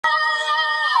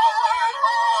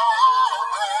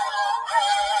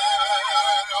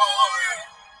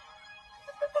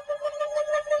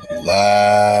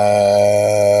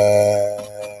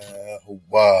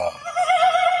Wow.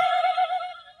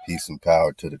 Peace and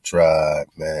power to the tribe,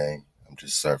 man. I'm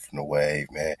just surfing the wave,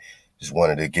 man. Just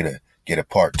wanted to get a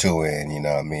part two in, you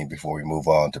know what I mean, before we move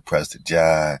on to Press the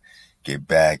John, get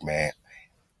back, man.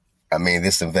 I mean,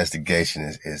 this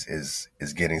investigation is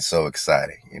getting so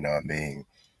exciting, you know what I mean?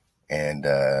 And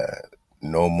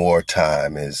no more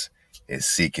time is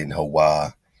seeking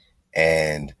Hawa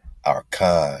and our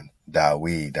Khan,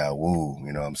 Dawu,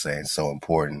 you know what I'm saying? So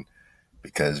important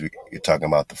because you're talking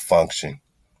about the function,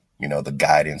 you know, the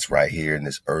guidance right here in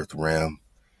this earth realm,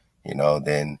 you know,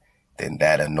 then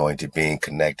that anointed being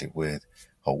connected with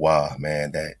Hawa,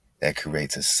 man, that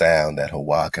creates a sound that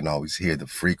Hawa can always hear the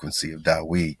frequency of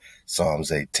Dawi,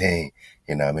 Psalms 18,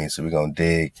 you know what I mean? So we're going to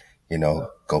dig, you know,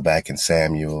 go back in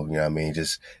Samuel, you know what I mean?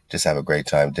 Just have a great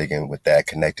time digging with that,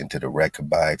 connecting to the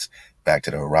Rechabites, back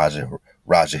to the Raja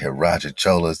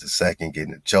Cholas, the second,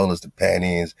 getting the Cholas, the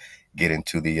Panians, get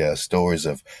into the stories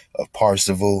of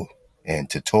Parsival and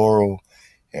Titoral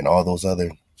and all those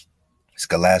other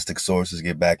scholastic sources,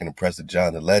 get back in the Press of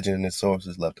John, the legend in the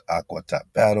sources, left the Aqua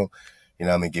Top Battle, you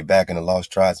know what I mean, get back in the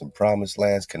Lost Tribes and Promised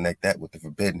Lands, connect that with the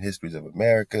Forbidden Histories of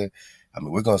America. I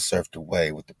mean, we're going to surf the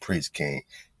way with the Priest King.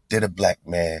 Did a black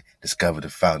man discover the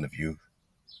fountain of youth?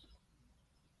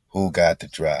 Who got the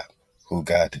drop? Who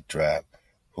got the drop?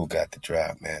 Who got the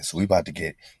drop, man? So we about to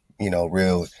get, you know,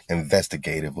 real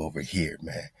investigative over here,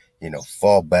 man. You know,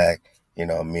 fall back, you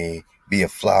know what I mean? Be a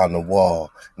fly on the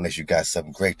wall unless you got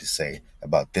something great to say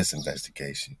about this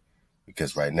investigation.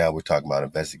 Because right now we're talking about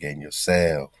investigating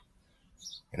yourself.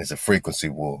 And it's a frequency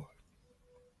war.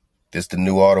 This the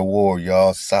new art of war,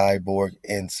 y'all. Cyborg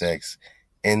insects,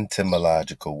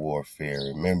 entomological warfare.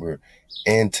 Remember,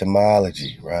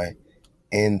 entomology, right?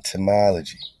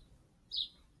 Entomology.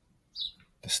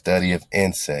 The study of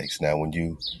insects. Now, when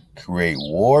you create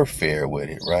warfare with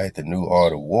it, right? The new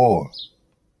art of war.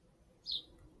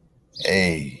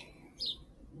 Hey.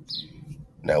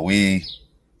 Now, we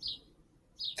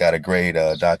got a great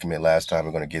document last time.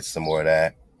 We're going to get some more of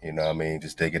that. You know what I mean?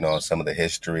 Just digging on some of the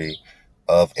history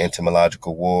of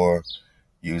entomological war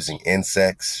using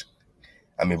insects.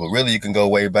 I mean, but really you can go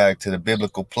way back to the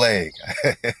biblical plague,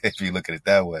 if you look at it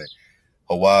that way.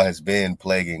 Hawa has been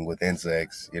plaguing with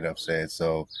insects, you know what I'm saying?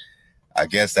 So I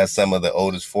guess that's some of the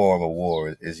oldest form of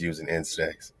war is using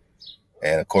insects.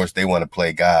 And of course they want to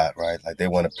play God, right? Like they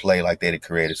want to play like they're the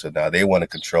creator. So now they want to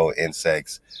control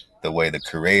insects the way the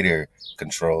creator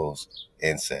controls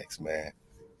insects, man.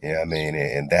 You know what I mean?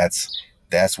 And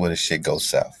that's where the shit goes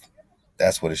south.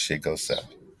 That's where the shit goes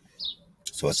south.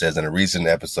 So it says in a recent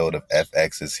episode of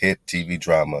FX's hit TV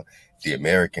drama, The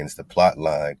Americans, the plot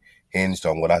line hinged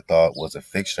on what I thought was a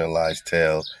fictionalized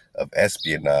tale of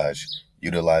espionage,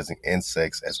 utilizing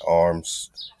insects as armed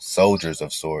soldiers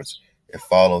of sorts. It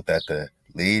followed that the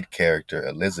lead character,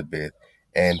 Elizabeth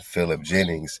and Philip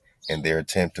Jennings, in their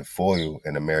attempt to foil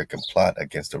an American plot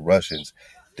against the Russians,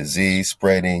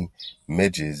 disease-spreading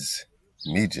midges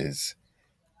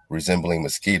resembling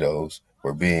mosquitoes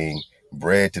were being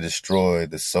bred to destroy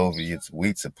the Soviets'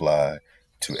 wheat supply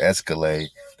to escalate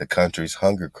the country's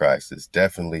hunger crisis.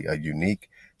 Definitely a unique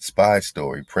spy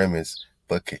story premise,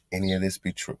 but can any of this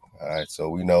be true? All right, so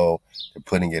we know they're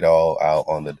putting it all out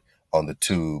on the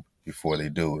tube before they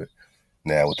do it.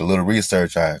 Now, with a little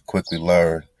research, I quickly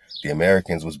learned The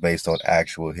Americans was based on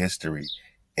actual history.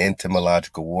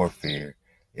 Entomological warfare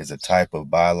is a type of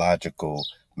biological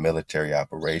military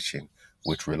operation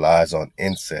which relies on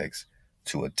insects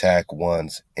to attack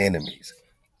one's enemies.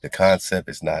 The concept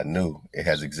is not new. It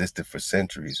has existed for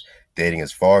centuries, dating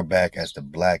as far back as the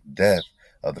Black Death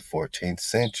of the 14th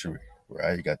century,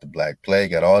 right? You got the Black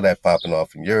Plague, got all that popping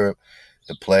off in Europe.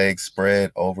 The plague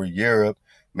spread over Europe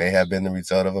may have been the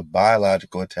result of a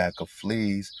biological attack of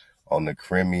fleas on the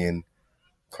Crimean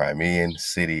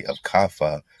city of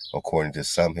Kaffa, according to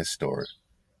some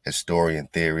historian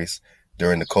theories.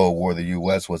 During the Cold War, the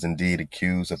U.S. was indeed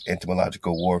accused of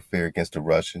entomological warfare against the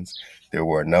Russians. There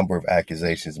were a number of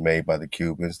accusations made by the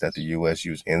Cubans that the U.S.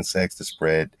 used insects to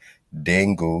spread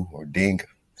dengue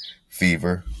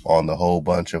fever on the whole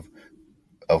bunch of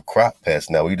crop pests.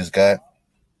 Now, we just got,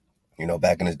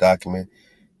 back in this document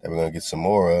that we're going to get some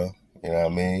more of, you know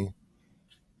what I mean?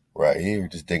 Right here,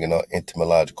 just digging on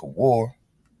entomological war.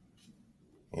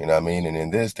 You know what I mean? And in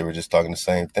this, they were just talking the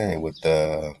same thing with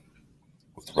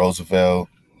Roosevelt,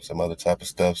 some other type of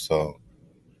stuff. So,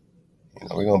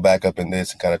 we're going to back up in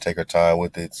this and kind of take our time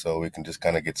with it so we can just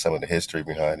kind of get some of the history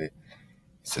behind it.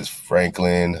 It says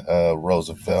Franklin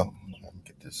Roosevelt. Let me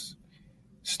get this.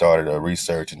 Started a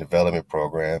research and development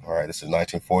program. All right, this is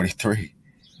 1943.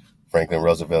 Franklin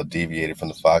Roosevelt deviated from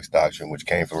the Fox Doctrine, which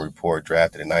came from a report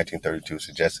drafted in 1932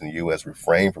 suggesting the U.S.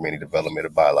 refrain from any development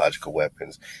of biological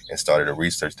weapons and started a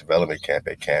research development camp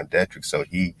at Camp Detrick. So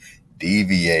he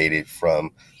deviated from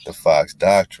the Fox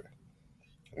Doctrine.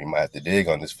 We might have to dig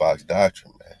on this Fox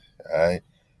Doctrine, man, all right?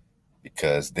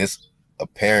 Because this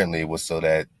apparently was so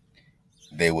that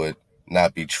they would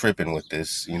not be tripping with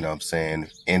this, you know what I'm saying,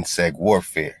 insect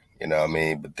warfare, you know what I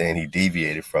mean? But then he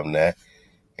deviated from that,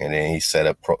 and then he set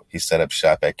up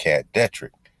shop at Camp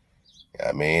Detrick, you know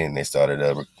what I mean? And they started,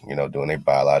 doing their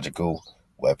biological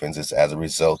weapons. As a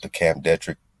result, the Camp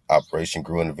Detrick operation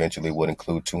grew and eventually would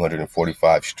include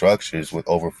 245 structures with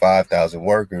over 5,000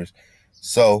 workers.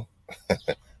 So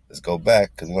let's go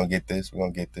back, because we're going to get this. Where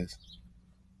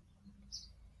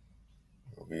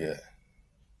we at?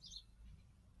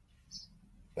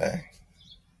 Bang.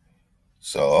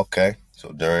 So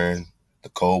during the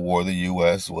Cold War, the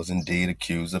U.S. was indeed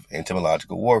accused of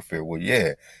entomological warfare. Well,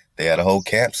 yeah, they had a whole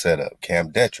camp set up,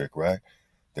 Camp Detrick, right?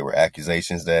 There were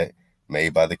accusations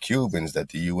made by the Cubans that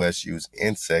the U.S. used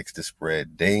insects to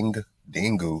spread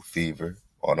dengue fever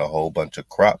on a whole bunch of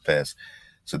crop pests.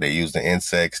 So they used the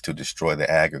insects to destroy the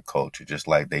agriculture, just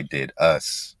like they did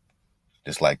us,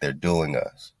 just like they're doing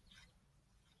us.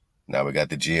 Now we got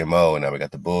the GMO, and now we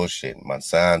got the bullshit,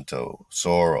 Monsanto,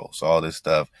 Soros, all this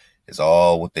stuff. It's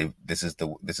all this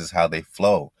is how they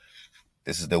flow.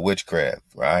 This is the witchcraft,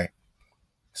 right?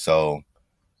 So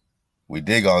we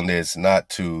dig on this not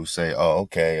to say, oh,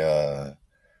 okay,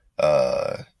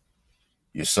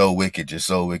 you're so wicked.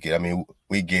 I mean,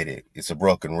 we get it. It's a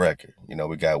broken record. We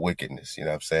got wickedness, you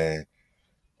know what I'm saying?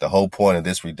 The whole point of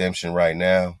this redemption right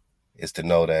now is to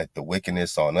know that the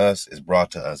wickedness on us is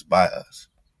brought to us by us.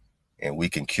 And we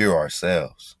can cure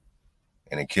ourselves.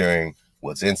 And in curing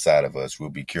what's inside of us,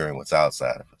 we'll be curing what's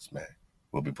outside of us, man.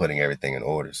 We'll be putting everything in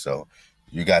order. So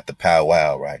you got the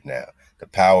powwow right now. The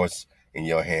power's in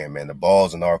your hand, man. The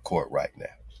ball's in our court right now.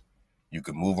 You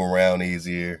can move around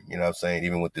easier, you know what I'm saying?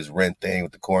 Even with this rent thing,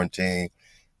 with the quarantine.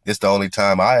 This is the only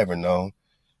time I ever known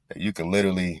that you can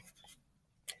literally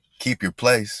keep your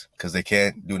place because they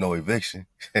can't do no eviction.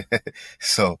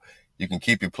 So you can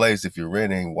keep your place if you're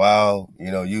renting while,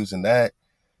 using that,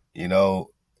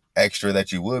 extra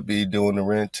that you would be doing the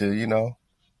rent to,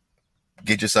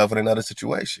 get yourself in another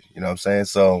situation. You know what I'm saying?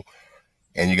 So,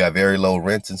 and you got very low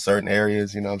rents in certain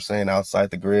areas, you know what I'm saying,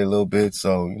 outside the grid a little bit.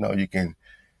 So, you can,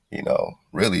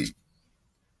 really,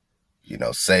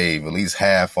 save at least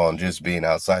half on just being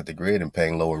outside the grid and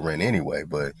paying lower rent anyway.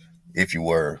 But if you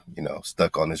were,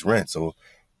 stuck on this rent. So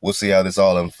we'll see how this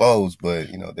all unfolds. But,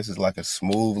 this is like a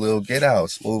smooth little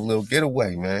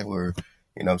getaway, man, where,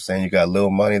 you know what I'm saying, you got a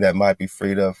little money that might be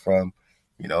freed up from,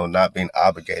 not being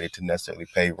obligated to necessarily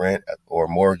pay rent or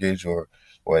mortgage or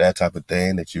that type of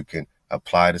thing that you can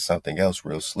apply to something else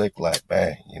real slick, like,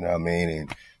 bang, you know what I mean?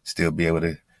 And still be able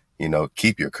to,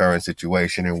 keep your current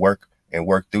situation and work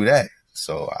through that.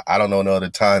 So I don't know no other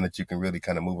time that you can really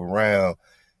kind of move around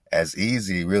as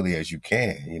easy really as you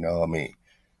can, I mean,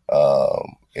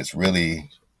 it's really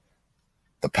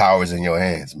the power's in your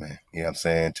hands, man. You know what I'm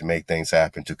saying? To make things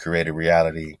happen, to create a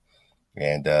reality.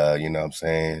 And, you know what I'm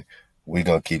saying? We're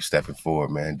going to keep stepping forward,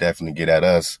 man. Definitely get at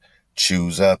us.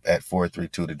 Choose up at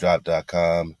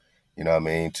 432thedrop.com. You know what I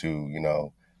mean?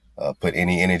 To, put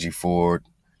any energy forward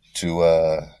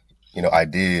to,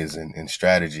 ideas and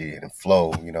strategy and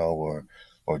flow,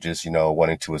 or just,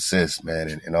 wanting to assist,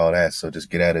 man, and all that. So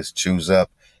just get at us. Choose up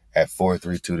at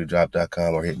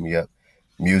 432thedrop.com or hit me up.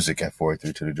 Music at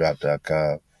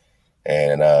 432thedrop.com.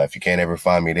 And if you can't ever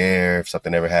find me there, if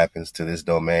something ever happens to this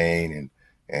domain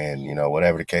and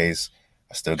whatever the case,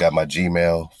 I still got my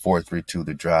Gmail,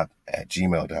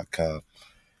 432thedrop@gmail.com.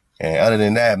 And other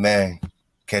than that, man,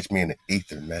 catch me in the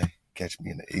ether, man.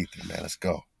 Let's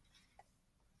go.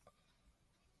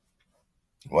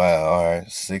 Wow, all right.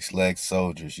 6-legged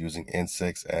soldiers using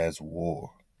insects as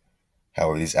war.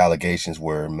 However, these allegations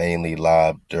were mainly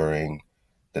lobbed during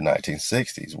the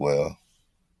 1960s. Well,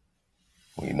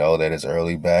 we know that as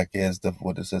early back as the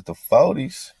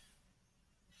 40s.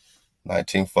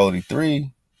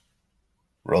 1943,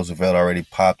 Roosevelt already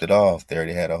popped it off. They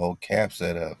already had a whole camp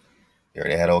set up.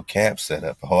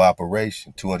 A whole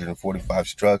operation, 245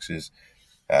 structures.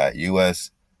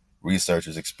 U.S.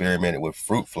 researchers experimented with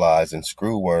fruit flies and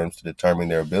screwworms to determine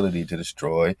their ability to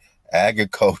destroy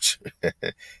agriculture.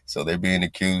 So they're being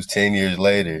accused 10 years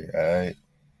later, all right?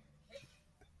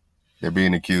 They're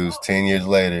being accused 10 years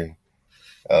later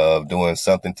of doing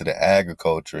something to the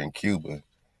agriculture in Cuba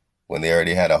when they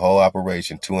already had a whole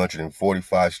operation,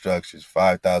 245 structures,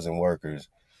 5,000 workers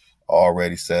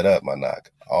already set up, my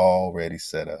knock. Already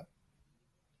set up.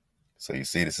 So you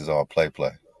see, this is all play.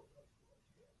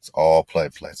 It's all play.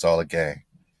 It's all a game.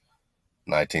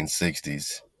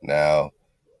 1960s. Now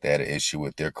they had an issue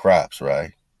with their crops,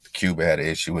 right? Cuba had an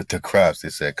issue with their crops. They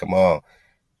said, come on,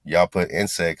 y'all put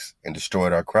insects and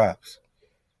destroyed our crops.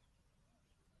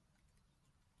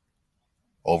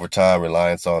 Over time,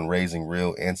 reliance on raising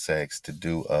real insects to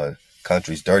do a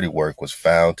country's dirty work was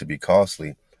found to be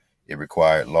costly. It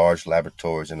required large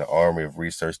laboratories and an army of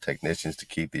research technicians to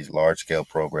keep these large-scale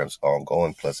programs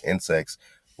ongoing, plus insects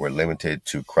were limited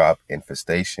to crop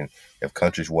infestation. If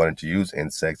countries wanted to use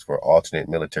insects for alternate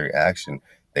military action,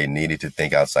 they needed to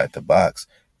think outside the box.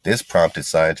 This prompted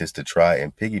scientists to try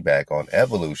and piggyback on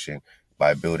evolution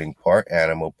by building part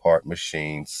animal, part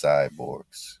machine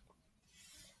cyborgs.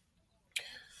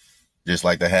 Just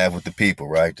like they have with the people,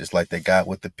 right? Just like they got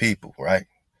with the people, right?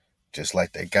 Just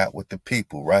like they got with the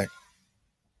people, right?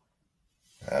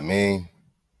 I mean,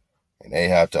 and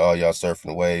Ahab to all y'all surfing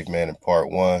the wave, man, in part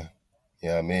one. You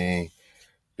know what I mean?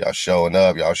 Y'all showing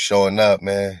up,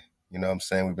 man. You know what I'm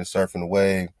saying? We've been surfing the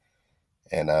wave.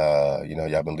 And, you know,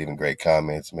 y'all been leaving great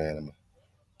comments, man. I'm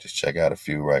just check out a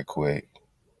few right quick.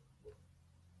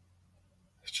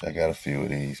 Let's check out a few of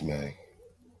these, man.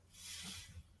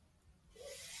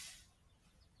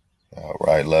 All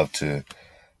right, love to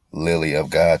Lily of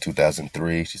God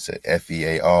 2003. She said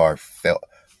FEAR,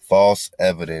 false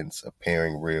evidence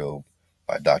appearing real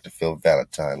by Dr. Phil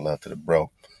Valentine. Love to the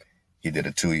bro. He did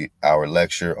a 2-hour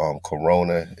lecture on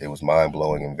Corona. It was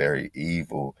mind-blowing and very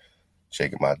evil.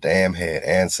 Shaking my damn head.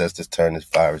 Ancestors turn this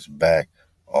virus back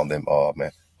on them all,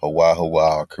 man. Hawa,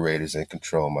 our creator's in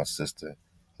control, my sister.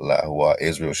 Hawa,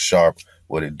 Israel Sharp.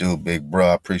 What it do, big bro?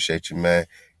 I appreciate you, man.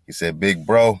 He said, big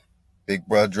bro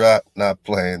drop. Not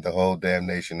playing. The whole damn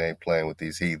nation ain't playing with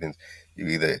these heathens. You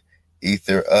either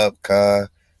ether up, Khan,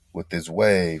 with this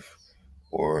wave,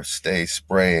 or stay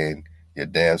spraying your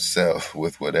damn self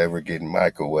with whatever getting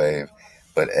microwave.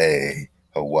 But hey,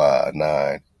 Hawa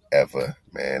 9 ever,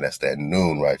 man, that's that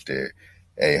noon right there.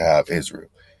 Ahab Israel.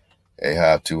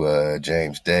 Ahab to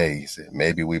James Day. He said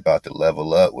maybe we about to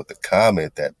level up with the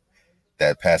comet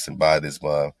that passing by this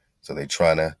month. So they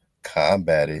trying to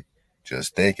combat it.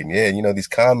 Just thinking, yeah, you know, these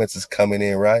comets is coming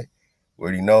in, right? We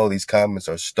already know these comets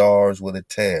are stars with a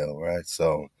tail, right?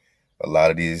 So a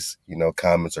lot of these, you know,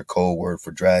 comments are code word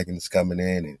for dragons coming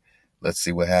in, and let's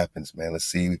see what happens, man. Let's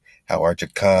see how Archer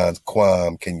Khan's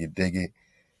Quam, can you dig it?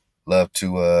 Love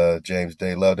to James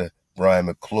Day, love to Brian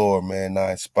McClure, man.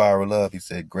 9 Spiral Up. He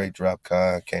said, great drop,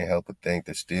 Khan. Can't help but think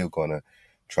they're still gonna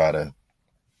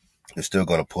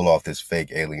pull off this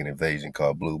fake alien invasion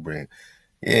called Blueprint.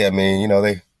 Yeah, I mean, you know,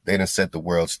 they done set the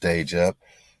world stage up.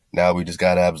 Now we just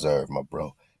gotta observe, my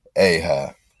bro.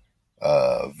 Ahab.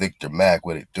 Victor Mack,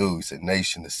 what it do? He said,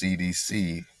 Nation, the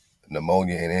CDC,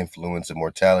 pneumonia and influenza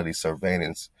mortality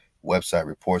surveillance website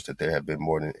reports that there have been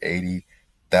more than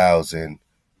 80,000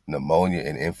 pneumonia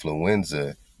and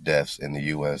influenza deaths in the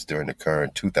U.S. during the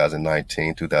current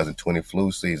 2019-2020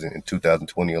 flu season. In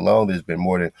 2020 alone, there's been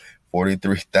more than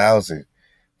 43,000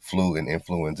 flu and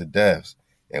influenza deaths.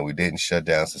 And we didn't shut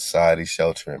down society,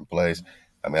 shelter in place.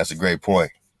 I mean, that's a great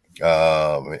point.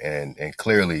 And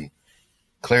clearly,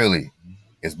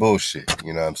 it's bullshit.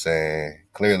 You know what I'm saying?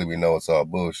 Clearly, we know it's all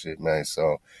bullshit, man.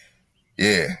 So,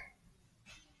 yeah.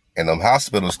 And them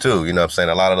hospitals, too. You know what I'm saying?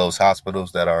 A lot of those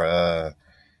hospitals that are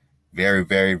very,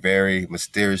 very, very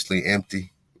mysteriously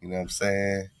empty. You know what I'm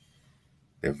saying?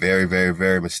 They're very, very,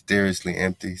 very mysteriously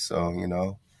empty. So, you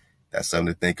know, that's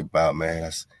something to think about, man.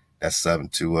 That's something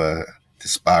to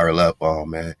spiral up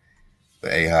on, man.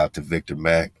 The Ahab to Victor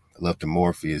Mack. I love to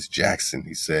Morpheus Jackson.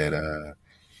 He said,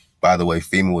 by the way,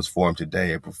 FEMA was formed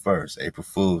today, April 1st, April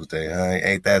Fool's Day. Huh?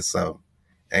 Ain't that something?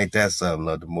 Ain't that something?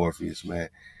 Love to Morpheus, man.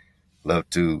 Love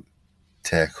to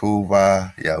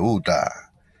Tehuva Yahuda.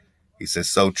 He says,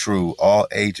 so true. All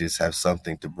ages have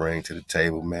something to bring to the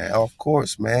table, man. Of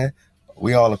course, man.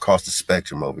 We all across the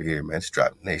spectrum over here, man. It's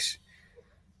Drop Nation.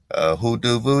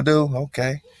 Hoodoo Voodoo?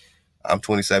 Okay. I'm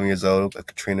 27 years old, a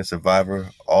Katrina survivor.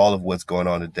 All of what's going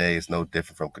on today is no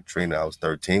different from Katrina. I was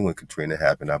 13 when Katrina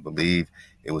happened. I believe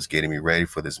it was getting me ready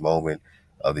for this moment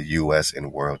of the U.S.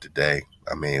 and world today.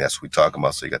 I mean, that's what we're talking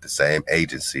about. So you got the same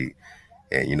agency.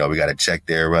 And, you know, we got to check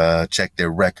their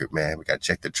record, man. We got to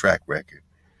check their track record.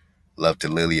 Love to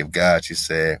Lily of God. She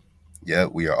said, yeah,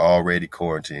 we are already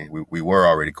quarantined. We were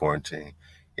already quarantined.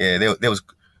 Yeah,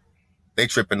 they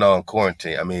tripping on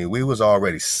quarantine. I mean, we was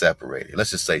already separated. Let's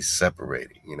just say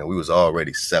separated. You know, we was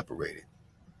already separated.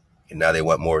 And now they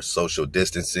want more social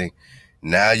distancing.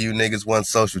 Now you niggas want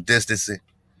social distancing.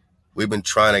 We've been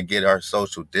trying to get our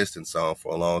social distance on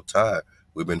for a long time.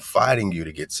 We've been fighting you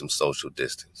to get some social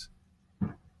distance.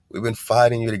 We've been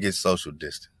fighting you to get social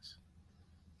distance.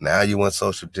 Now you want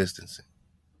social distancing.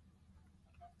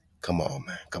 Come on,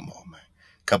 man. Come on, man.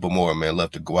 Couple more, man.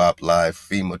 Love to go out live.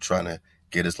 FEMA trying to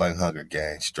get us like Hunger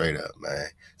Games. Straight up, man.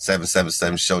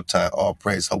 777 Showtime. All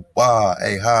praise. Hawa.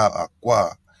 Ahab.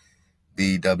 Aqua.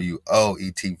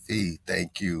 BWOETV.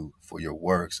 Thank you for your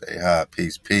works. Ahab.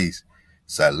 Peace, peace.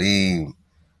 Salim.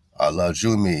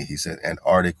 Jumi. He said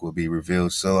Antarctic will be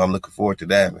revealed soon. I'm looking forward to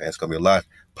that, man. It's going to be a lot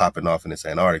popping off in this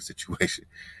Antarctic situation.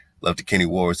 Love to Kenny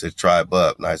Ward. Says tribe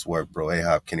up. Nice work, bro.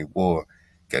 Ahab. Kenny Ward.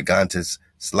 Gigantus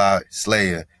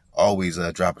Slayer. Always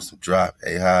dropping some drop.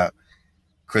 Ahab.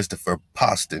 Christopher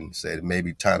Poston said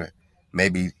maybe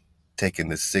taking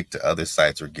the sick to other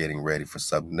sites or getting ready for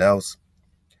something else.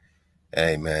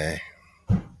 Hey, man.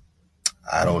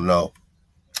 I don't know.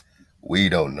 We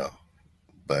don't know.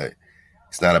 But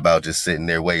it's not about just sitting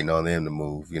there waiting on them to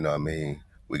move. You know what I mean?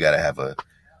 We gotta have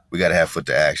foot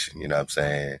to action. You know what I'm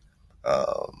saying?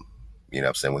 You know what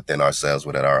I'm saying? Within ourselves,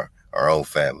 within our own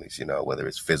families, you know, whether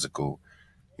it's physical,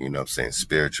 you know what I'm saying,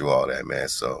 spiritual, all that, man.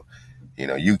 So, you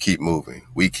know, you keep moving.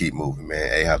 We keep moving,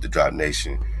 man. Ahab the Drop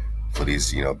Nation for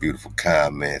these, you know, beautiful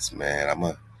comments, man. I'm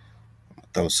gonna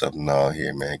throw something on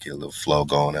here, man. Get a little flow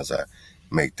going as I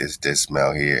make this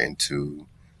dismount here into,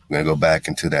 I'm gonna go back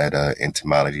into that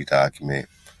entomology document.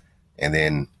 And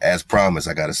then, as promised,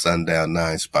 I got a sundown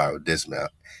 9 spiral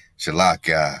dismount.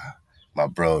 Shalaka, my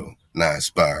bro, 9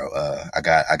 spiral. I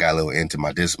got a little into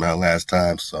my dismount last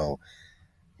time, so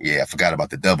yeah, I forgot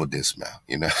about the double dismount.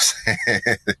 You know what I'm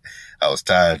saying? I was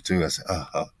tired too. I said,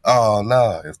 oh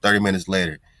no. It was 30 minutes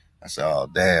later. I said, oh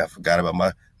damn, I forgot about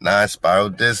my 9 spiral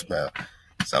dismount.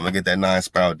 So I'm gonna get that 9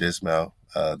 spiral dismount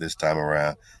this time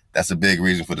around. That's a big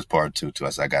reason for this part 2 too. I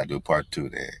said I gotta do a part 2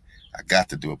 then. I got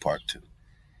to do a part 2.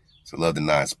 So love the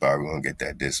 9 spiral. We're gonna get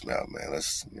that dismount, man.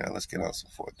 Let's get on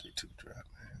some 4-3-2 drive,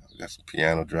 man. We got some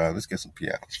piano drive. Let's get some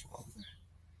pianos for man.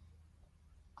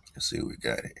 Let's see what we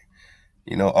got here.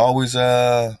 You know, always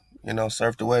you know,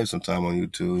 surf the wave sometime on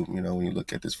YouTube. You know, when you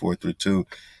look at this 4-3-2.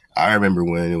 I remember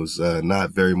when it was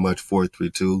not very much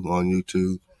 4-3-2 on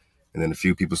YouTube. And then a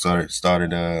few people started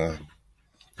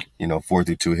you know,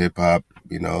 4-3-2 hip hop,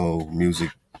 you know,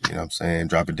 music, you know what I'm saying,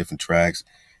 dropping different tracks.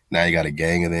 Now you got a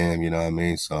gang of them, you know what I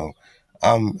mean? So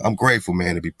I'm grateful,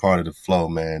 man, to be part of the flow,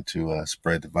 man, to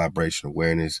spread the vibration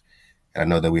awareness. And I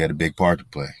know that we had a big part to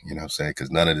play, you know what I'm saying?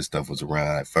 Because none of this stuff was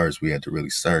around. At first, we had to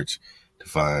really search to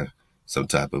find some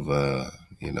type of,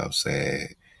 you know what I'm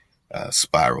saying,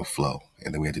 spiral flow.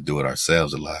 And then we had to do it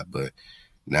ourselves a lot. But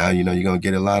now, you know, you're going to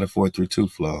get a lot of 4-3-2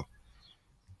 flow.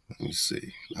 Let me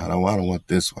see. I don't want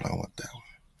this one. I want that one.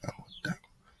 I want that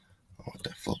one. I want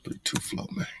that 4-3-2 flow,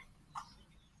 man.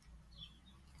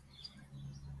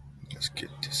 Let's get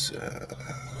this. Where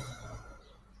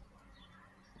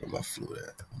my flute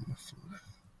at?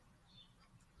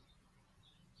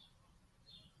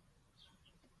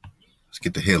 Let's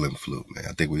get the healing flute, man.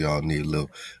 I think we all need a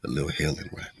little healing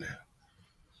right now.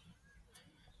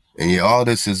 And yeah, all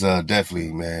this is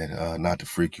definitely, man, not to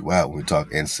freak you out when we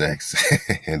talk insects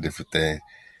and different things.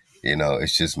 You know,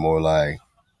 it's just more like,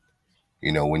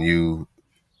 you know, when you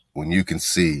can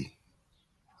see,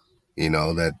 you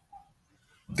know, that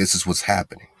this is what's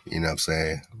happening. You know what I'm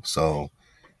saying? So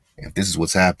if this is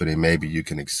what's happening, maybe you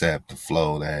can accept the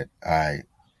flow that I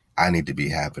need to be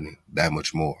happening that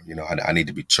much more. You know, I need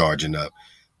to be charging up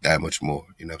that much more.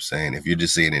 You know what I'm saying? If you're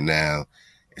just seeing it now,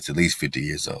 it's at least 50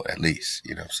 years old, at least.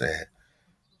 You know what I'm saying?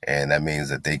 And that means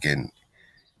that they can,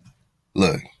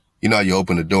 look, you know, you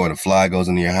open the door and a fly goes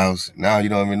into your house. Now you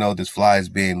don't even know this fly is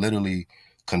being literally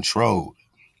controlled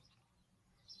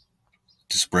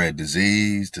to spread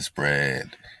disease, to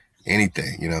spread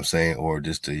anything, you know what I'm saying? Or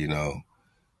just to, you know,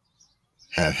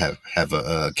 have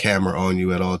a camera on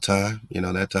you at all time, you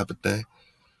know, that type of thing.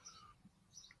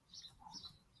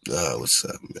 What's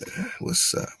up, man?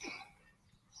 What's up?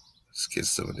 Let's get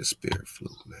some of this spirit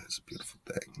flute, man. It's a beautiful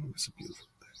thing. It's a beautiful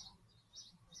thing.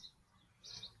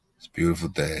 It's a beautiful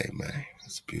thing, man.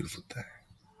 It's a beautiful thing.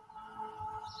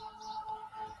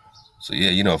 So yeah,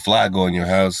 you know, fly go in your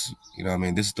house, you know what I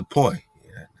mean? This is the point.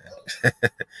 Yeah.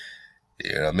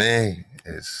 You know what I mean?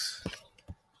 It's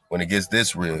when it gets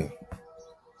this real,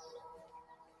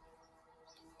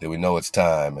 then we know it's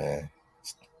time, man.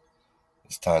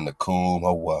 It's time to cool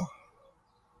Hawa.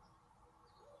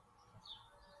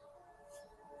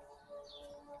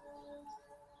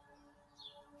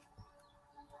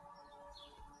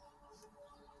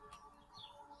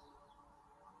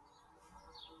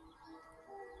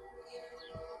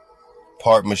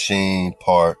 Part machine,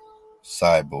 part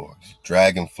cyborgs.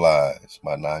 Dragonflies,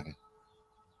 my noggin.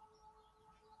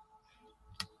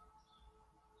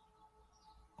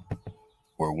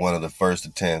 were one of the first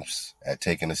attempts at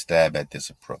taking a stab at this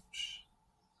approach.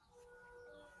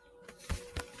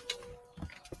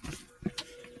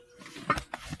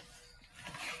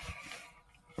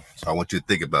 So I want you to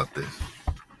think about this.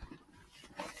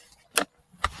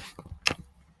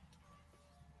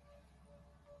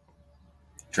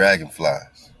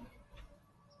 Dragonflies.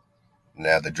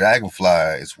 Now, the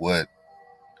dragonfly is what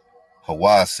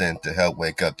Hawa sent to help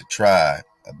wake up the tribe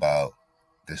about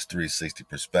this 360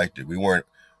 perspective. We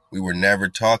were never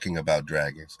talking about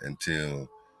dragons until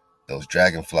those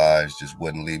dragonflies just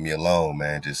wouldn't leave me alone,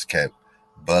 man. Just kept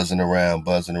buzzing around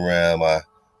my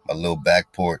little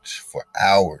back porch for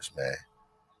hours, man.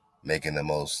 Making the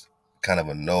most kind of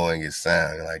annoyingest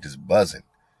sound, like just buzzing.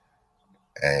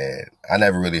 And I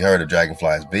never really heard of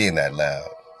dragonflies being that loud.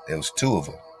 There was two of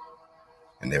them.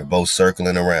 And they were both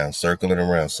circling around.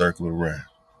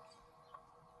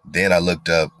 Then I looked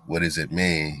up, what does it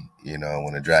mean,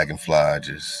 when a dragonfly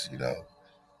just,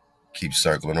 keeps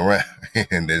circling around.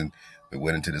 And then we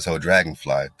went into this whole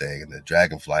dragonfly thing, and the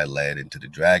dragonfly led into the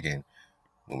dragon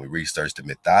when we researched the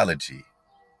mythology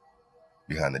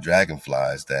behind the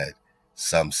dragonflies, that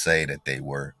some say that they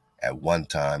were at one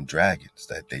time dragons,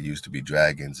 that they used to be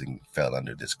dragons and fell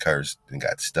under this curse and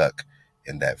got stuck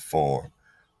in that form.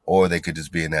 Or they could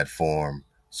just be in that form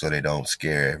so they don't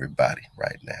scare everybody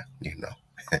right now,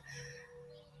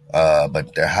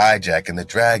 but they're hijacking the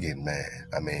dragon, man.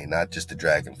 I mean, not just the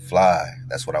dragonfly.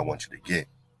 That's what I want you to get.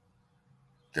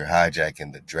 They're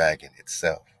hijacking the dragon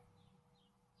itself.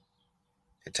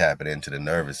 They're tapping into the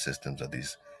nervous systems of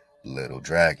these little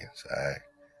dragons, all right?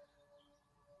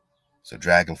 So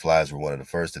dragonflies were one of the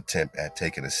first attempts at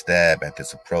taking a stab at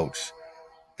this approach.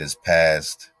 This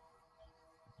past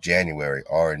January,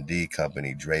 R&D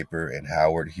company Draper and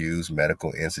Howard Hughes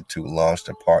Medical Institute launched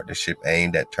a partnership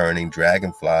aimed at turning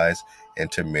dragonflies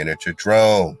into miniature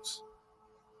drones.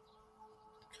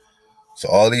 So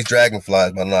all these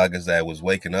dragonflies, my niggas, that was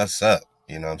waking us up,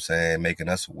 making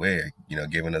us aware,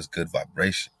 giving us good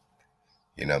vibration.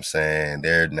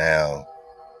 They're now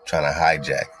trying to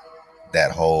hijack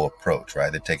that whole approach,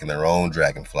 right? They're taking their own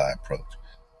dragonfly approach.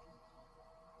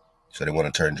 So they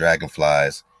want to turn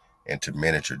dragonflies into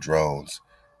miniature drones.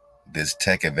 This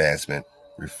tech advancement,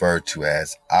 referred to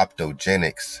as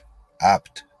optogenics,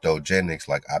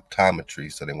 like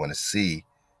optometry. So they want to see.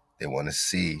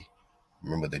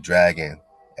 Remember, the dragon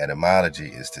etymology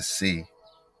is to see.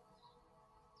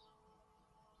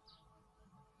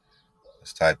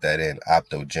 Let's type that in,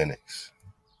 optogenics.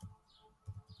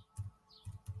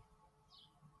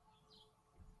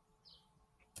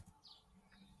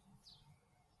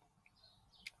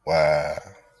 Wow.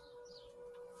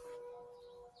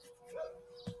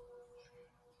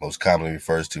 Most commonly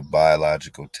refers to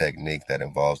biological technique that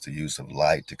involves the use of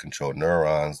light to control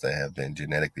neurons that have been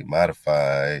genetically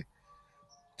modified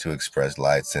to express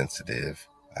light-sensitive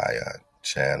ion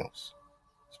channels.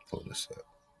 Let's pull this up.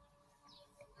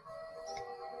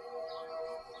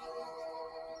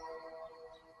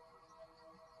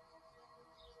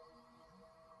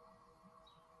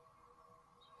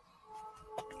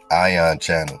 Ion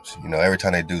channels. Every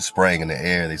time they do spraying in the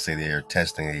air, they say they're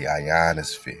testing the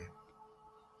ionosphere.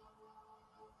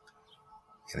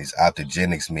 And these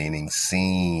optogenics meaning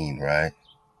seen, right?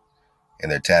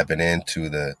 And they're tapping into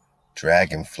the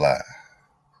dragonfly.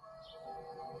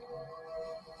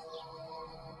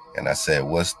 And I said,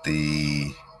 what's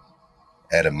the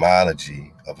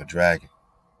etymology of a dragon?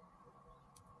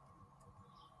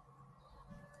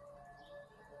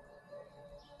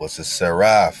 What's a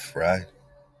seraph, right?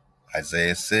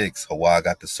 Isaiah 6, Hawa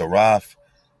got the seraph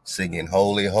singing,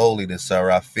 holy, holy, the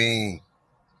seraphim.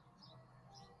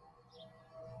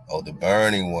 Oh, the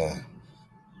burning one.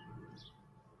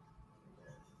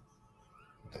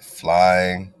 The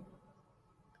flying,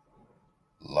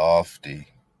 lofty,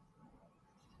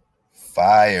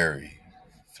 fiery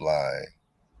flying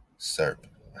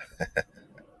serpent.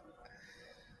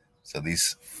 So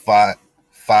these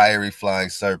fiery flying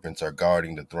serpents are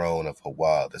guarding the throne of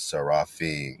Hawa, the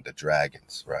seraphim, the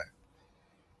dragons, right?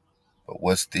 But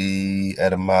what's the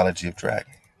etymology of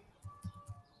dragon?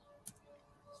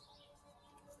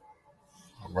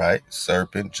 Right?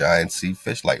 Serpent, giant sea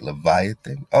fish like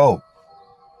Leviathan. Oh,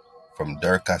 from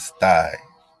Durkastai.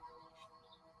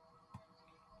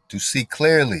 To see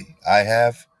clearly, I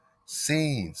have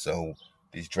seen. So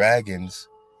these dragons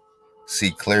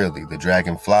see clearly. The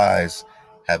dragonflies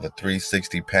have a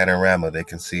 360 panorama. They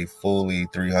can see fully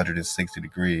 360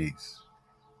 degrees.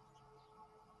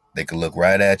 They can look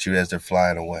right at you as they're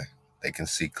flying away. They can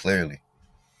see clearly.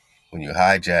 When you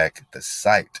hijack the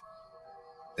sight,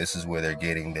 this is where they're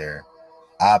getting their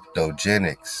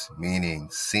optogenics, meaning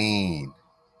seen.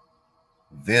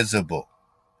 visible.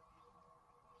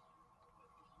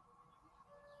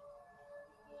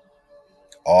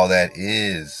 All that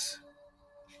is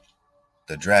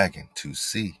the dragon, to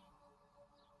see.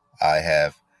 I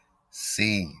have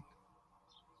seen.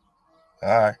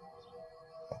 All right.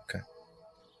 Okay.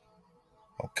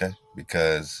 Okay.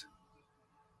 Because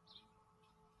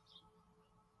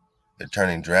they're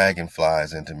turning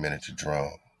dragonflies into miniature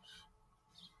drones.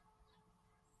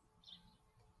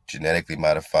 Genetically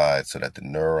modified so that the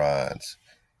neurons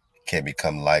can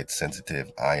become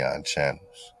light-sensitive ion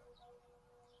channels.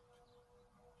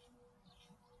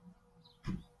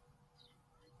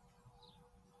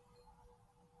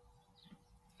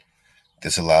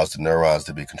 This allows the neurons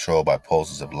to be controlled by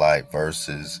pulses of light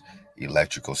versus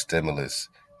electrical stimulus.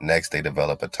 Next, they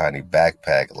develop a tiny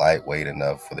backpack, lightweight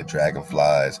enough for the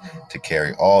dragonflies to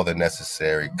carry all the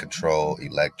necessary control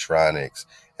electronics,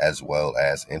 as well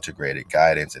as integrated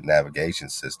guidance and navigation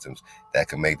systems that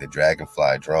can make the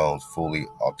dragonfly drones fully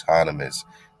autonomous.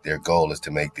 Their goal is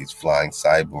to make these flying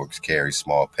cyborgs carry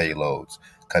small payloads,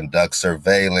 conduct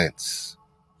surveillance,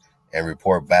 and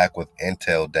report back with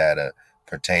intel data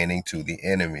pertaining to the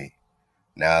enemy.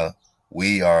 Now,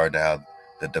 we are now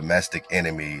the domestic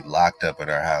enemy locked up in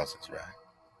our houses, right?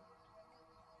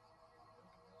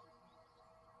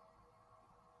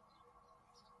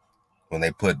 When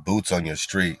they put boots on your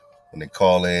street, when they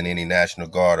call in any National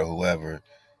Guard or whoever,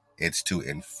 it's to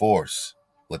enforce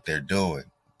what they're doing.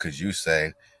 Because you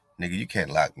say, nigga, you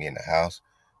can't lock me in the house.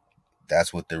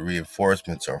 That's what the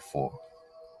reinforcements are for.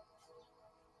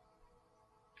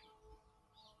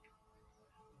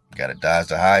 You got to dodge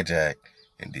the hijack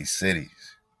in these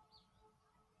cities.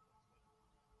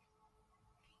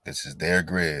 This is their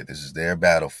grid. This is their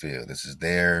battlefield. This is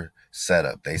their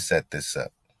setup. They set this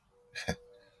up.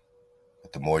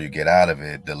 But the more you get out of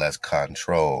it, the less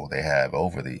control they have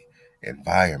over the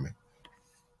environment.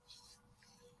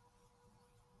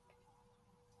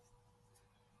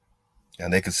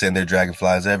 And they can send their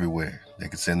dragonflies everywhere. They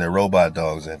can send their robot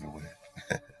dogs everywhere.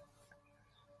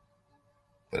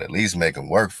 But at least make them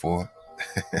work for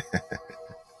it.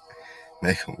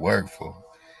 Make them work for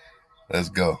it. Let's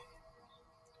go.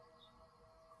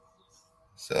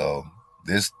 So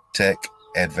this tech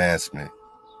advancement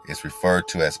is referred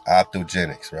to as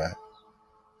optogenics, right?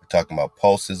 We're talking about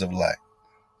pulses of light.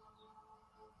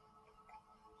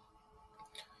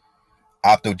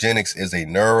 Optogenics is a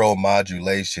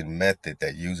neuromodulation method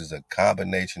that uses a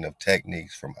combination of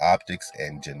techniques from optics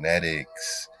and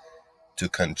genetics to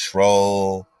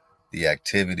control the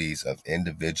activities of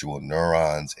individual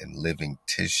neurons and living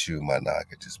tissue. My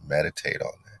naga, just meditate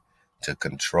on that. To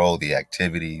control the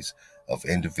activities of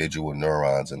individual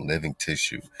neurons and living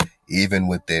tissue, even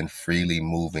within freely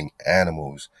moving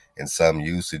animals. In some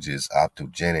usages,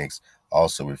 optogenics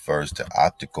also refers to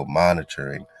optical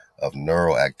monitoring of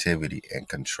neural activity and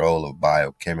control of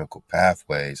biochemical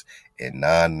pathways in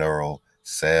non-neural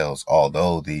cells.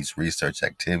 Although these research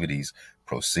activities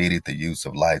proceeded the use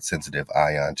of light-sensitive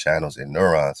ion channels in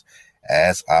neurons,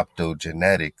 as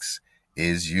optogenetics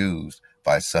is used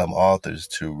by some authors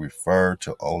to refer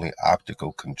to only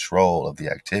optical control of the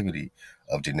activity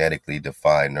of genetically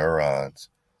defined neurons.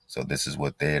 So this is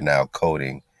what they're now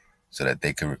coding so that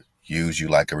they can use you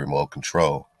like a remote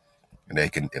control. And they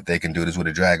can, if they can do this with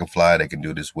a dragonfly, they can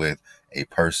do this with a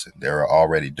person. They're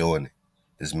already doing it.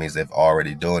 This means they've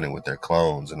already doing it with their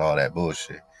clones and all that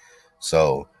bullshit.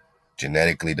 So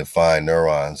genetically defined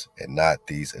neurons and not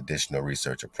these additional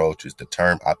research approaches. The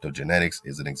term optogenetics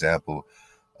is an example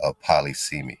of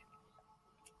polysemy.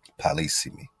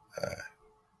 Polysemy.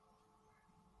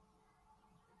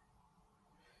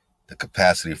 The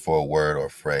capacity for a word or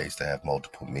phrase to have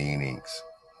multiple meanings.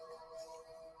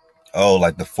 Oh,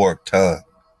 like the forked tongue.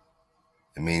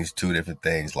 It means two different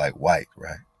things like white,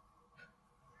 right?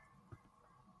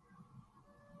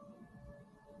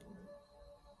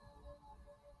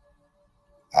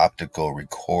 Optical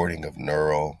recording of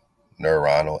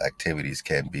neuronal activities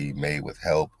can be made with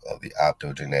help of the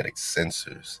optogenetic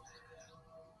sensors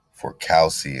for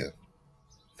calcium,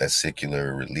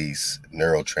 vesicular release,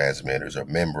 neurotransmitters, or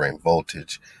membrane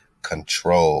voltage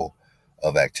control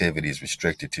of activities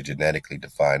restricted to genetically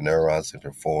defined neurons and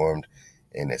performed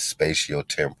in a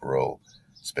spatiotemporal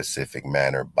specific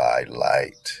manner by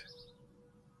light.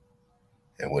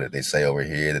 And what did they say over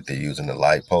here? That they're using the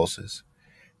light pulses?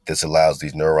 This allows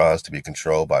these neurons to be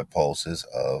controlled by pulses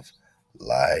of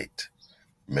light.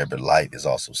 Remember, light is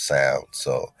also sound,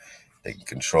 so they can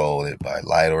control it by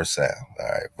light or sound, all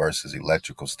right, versus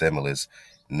electrical stimulus.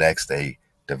 Next, they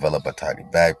develop a tiny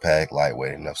backpack,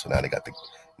 lightweight enough, so now they got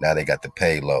the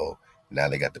payload. Now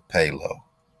they got the payload.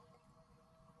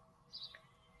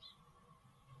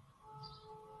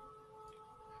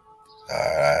 All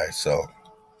right, so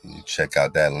you check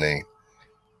out that link.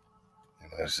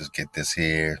 Let's just get this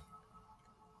here.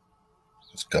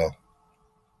 Let's go.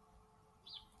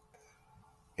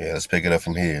 Yeah, let's pick it up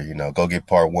from here. Go get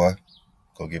part one.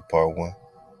 Go get part one.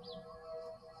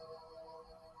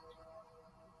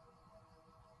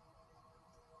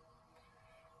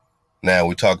 Now,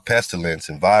 we talk pestilence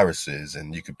and viruses,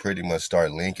 and you could pretty much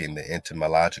start linking the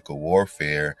entomological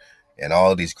warfare and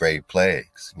all these great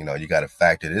plagues. You got to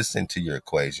factor this into your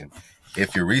equation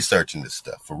if you're researching this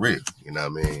stuff for real. You know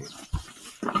what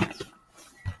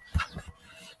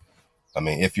I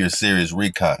mean? If you're a serious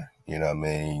reconner,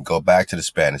 go back to the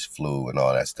Spanish flu and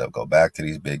all that stuff. Go back to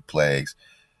these big plagues.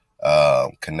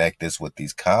 Connect this with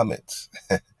these comets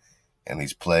and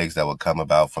these plagues that will come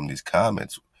about from these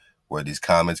comets, where these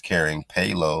comets carrying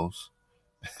payloads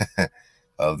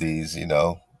of these,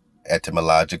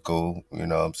 etymological,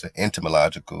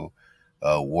 entomological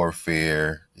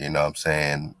warfare,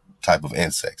 type of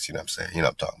insects, what I'm talking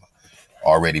about.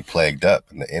 Already plagued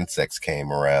up, and the insects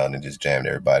came around and just jammed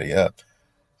everybody up.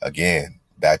 Again,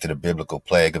 back to the biblical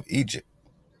plague of Egypt.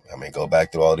 Go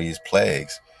back through all these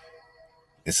plagues.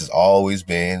 This has always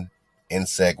been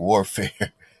insect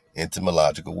warfare,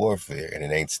 entomological warfare, and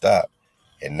it ain't stopped.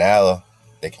 And now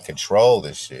they can control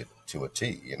this shit to a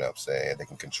T, They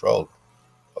can control it.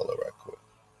 Hold it right quick.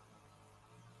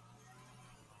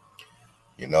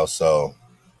 So,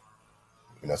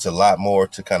 it's a lot more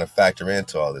to kind of factor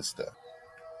into all this stuff.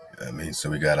 So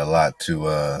we got a lot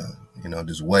to,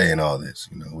 just weighing all this.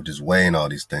 We're just weighing all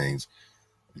these things.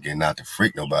 Again, not to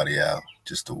freak nobody out,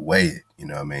 just to weigh it,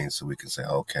 So we can say,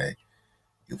 okay,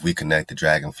 if we connect the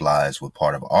Dragonflies with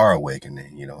part of our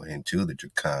awakening, into the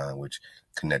Dracon, which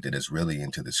connected us really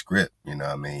into the script,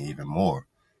 even more,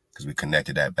 because we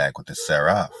connected that back with the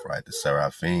Seraph, right? The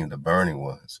Seraphim, the burning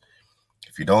ones.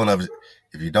 If you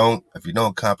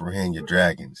don't comprehend your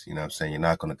dragons, you're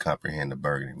not going to comprehend the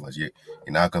burning ones. You're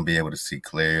not going to be able to see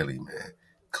clearly, man,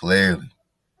 clearly.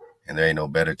 And there ain't no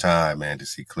better time, man, to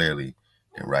see clearly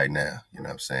than right now.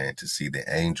 To see the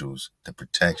angels, the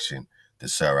protection, the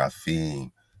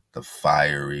Seraphim, the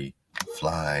fiery,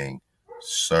 flying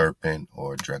serpent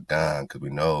or dragon, because we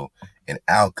know in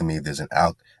alchemy there's an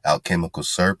alchemical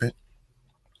serpent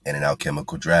and an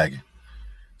alchemical dragon.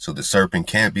 So the serpent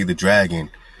can't be the dragon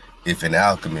if in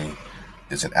alchemy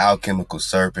there's an alchemical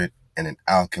serpent and an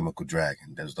alchemical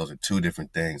dragon. Those are two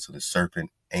different things. So the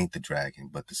serpent ain't the dragon,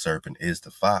 but the serpent is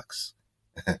the fox.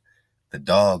 The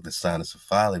dog, the sinus of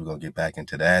folly. We're going to get back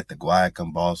into that. The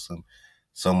guaiacum balsam.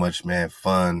 So much, man,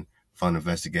 fun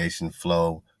investigation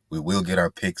flow. We will get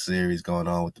our pick series going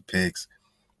on with the picks.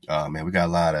 Man, we got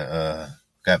a lot of,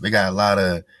 we got a lot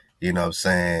of,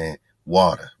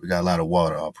 water. We got a lot of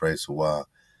water, all praise to while.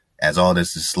 As all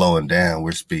this is slowing down,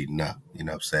 we're speeding up.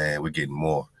 We're getting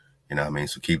more.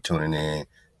 So keep tuning in.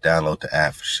 Download the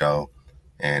app for sure.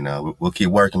 And we'll keep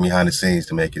working behind the scenes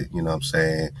to make it,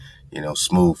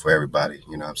 smooth for everybody.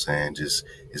 Just,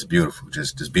 it's beautiful.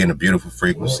 Just be in a beautiful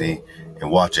frequency and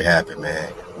watch it happen,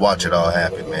 man. Watch it all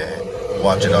happen, man.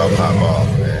 Watch it all pop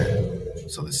off, man.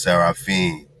 So the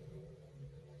Seraphim,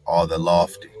 all the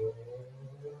lofty.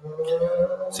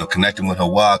 So connecting with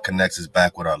Hawa connects us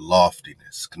back with our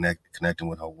loftiness. Connecting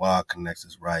with Hawa connects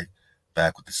us right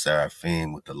back with the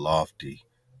Seraphim, with the lofty.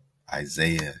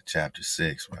 Isaiah chapter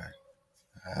 6, right?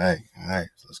 All right,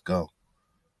 so let's go.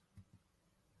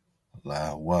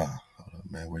 Wow. Hold up,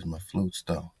 man, where's my flutes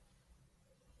though?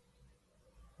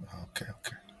 Okay.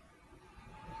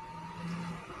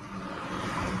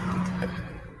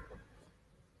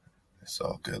 It's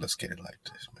all good. Let's get it like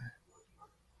this, man.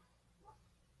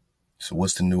 So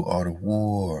what's the new art of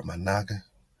war, my naga?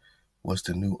 What's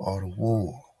the new art of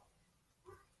war?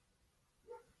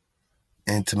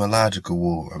 Entomological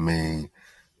war.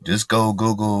 Just go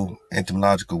Google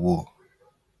entomological war.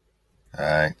 All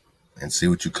right, and see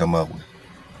what you come up with.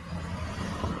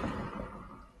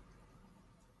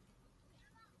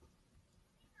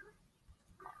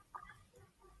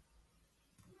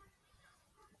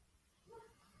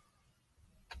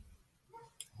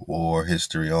 War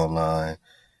history online,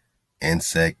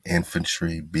 insect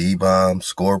infantry, bee bombs,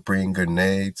 scorpion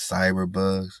grenades, cyber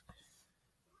bugs.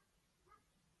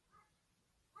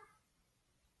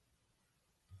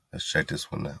 Let's check this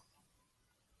one out.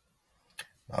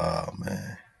 Oh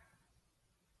man.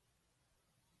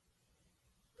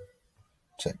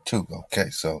 Check 2.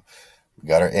 Okay, so we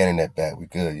got our internet back. We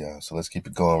good, y'all. So let's keep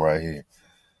it going right here.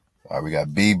 All right, we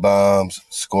got bee bombs,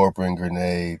 scorpion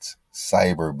grenades,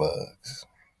 cyber bugs.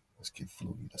 Let's get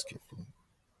fluid.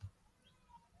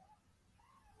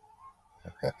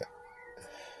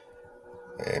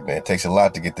 Hey, man, it takes a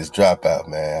lot to get this drop out,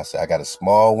 man. I said I got a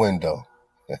small window.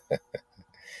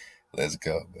 Let's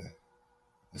go, man.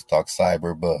 Let's talk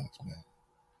cyber bugs, man.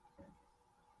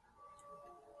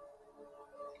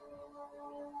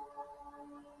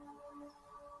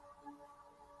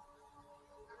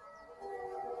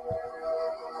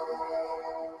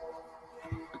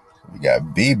 We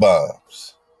got bee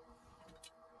bombs,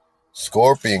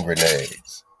 scorpion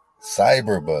grenades,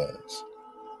 cyber bugs.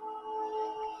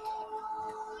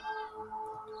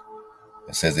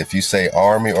 It says if you say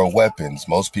army or weapons,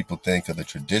 most people think of the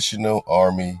traditional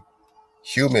army,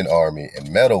 human army,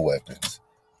 and metal weapons.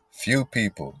 Few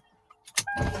people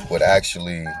would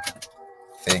actually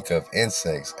think of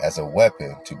insects as a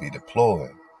weapon to be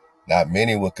deployed. Not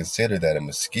many would consider that a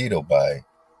mosquito bite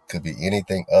could be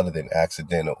anything other than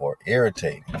accidental or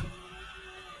irritating.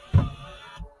 My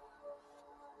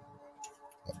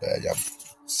bad, y'all.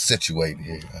 Situated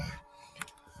here.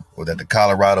 Or that the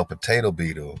Colorado potato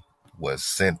beetle was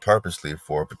sent purposely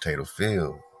for a potato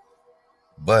field.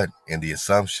 But in the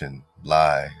assumption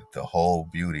lie the whole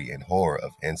beauty and horror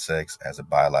of insects as a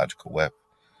biological weapon.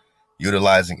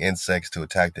 Utilizing insects to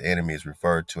attack the enemy is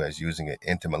referred to as using an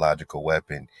entomological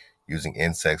weapon. Using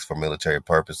insects for military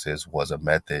purposes was a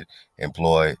method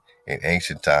employed in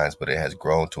ancient times, but it has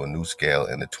grown to a new scale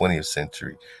in the 20th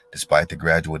century. Despite the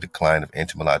gradual decline of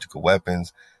entomological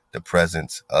weapons, the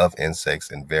presence of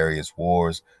insects in various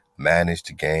wars managed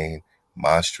to gain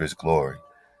monstrous glory.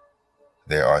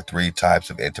 There are three types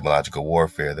of entomological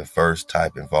warfare. The first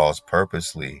type involves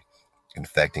purposely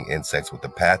infecting insects with a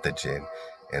pathogen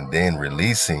and then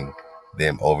releasing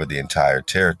them over the entire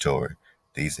territory.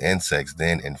 These insects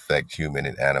then infect human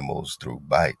and animals through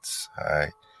bites. All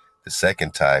right. The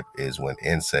second type is when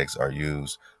insects are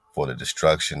used for the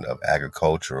destruction of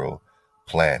agricultural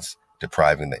plants,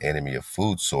 depriving the enemy of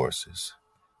food sources.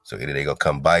 So either they're going to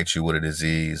come bite you with a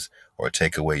disease or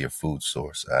take away your food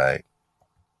source. All right.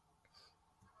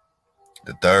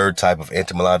 The third type of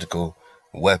entomological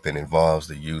weapon involves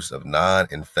the use of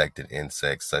non-infected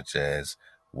insects such as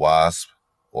wasps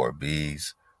or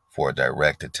bees for a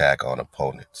direct attack on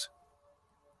opponents.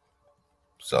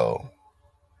 So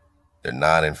they're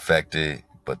not infected,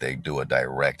 but they do a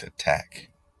direct attack.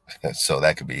 So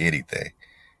that could be anything.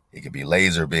 It could be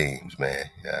laser beams, man.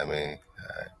 You know what I mean?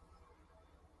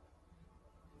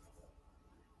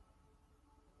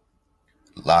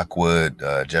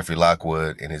 Jeffrey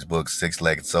Lockwood, in his book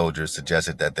Six-Legged Soldiers,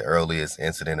 suggested that the earliest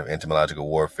incident of entomological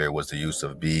warfare was the use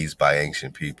of bees by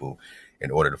ancient people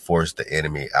in order to force the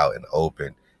enemy out in the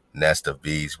open. Nests of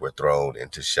bees were thrown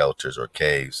into shelters or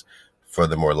caves.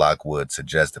 Furthermore, Lockwood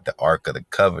suggests that the Ark of the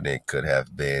Covenant could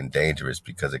have been dangerous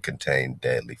because it contained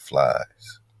deadly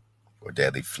flies or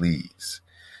deadly fleas.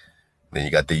 Then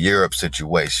you got the Europe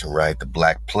situation, right? The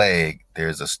Black Plague.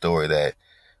 There's a story that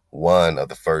one of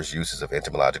the first uses of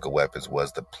entomological weapons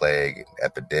was the plague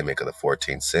epidemic of the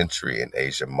 14th century in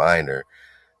Asia Minor.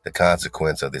 The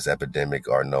consequence of this epidemic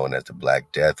are known as the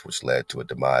Black Death, which led to a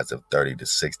demise of 30 to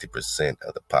 60%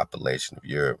 of the population of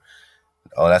Europe.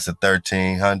 Oh, that's the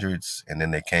 1300s, and then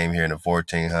they came here in the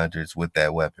 1400s with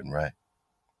that weapon, right?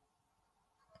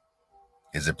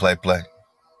 Is it play?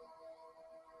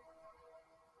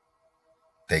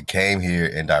 They came here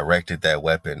and directed that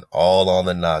weapon all on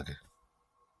the noggin,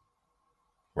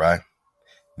 right?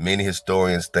 Many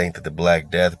historians think that the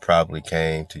Black Death probably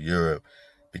came to Europe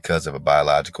because of a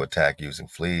biological attack using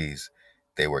fleas.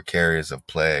 They were carriers of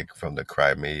plague from the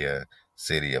Crimea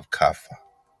city of Kaffa.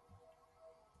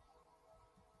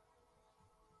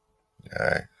 All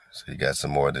right, so you got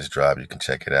some more of this drop. You can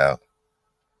check it out.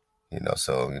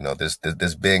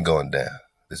 This been going down.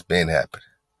 This been happening.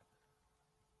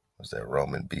 Was that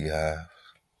Roman beehive?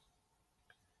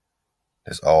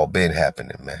 It's all been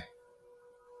happening, man.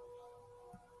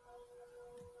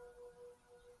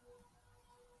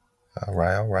 All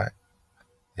right.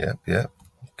 Yep.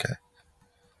 Okay.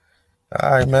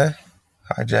 All right, man.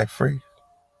 Hijack free.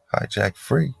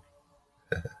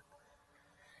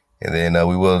 And then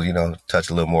we will,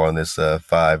 touch a little more on this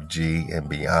 5G and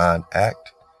Beyond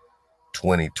Act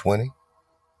 2020.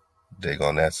 Dig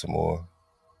on that some more.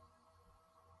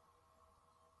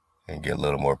 And get a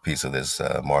little more piece of this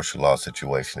martial law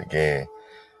situation again.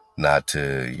 Not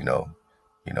to,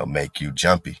 make you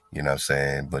jumpy, you know what I'm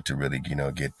saying, but to really,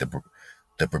 get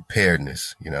the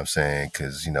preparedness, you know what I'm saying,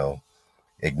 because,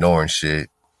 ignoring shit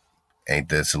ain't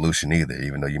the solution either,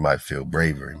 even though you might feel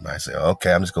braver. You might say,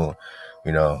 okay, I'm just going to,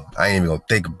 I ain't even going to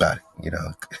think about it,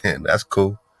 and that's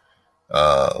cool.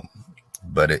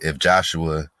 But if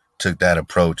Joshua took that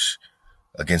approach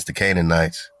against the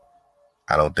Canaanites,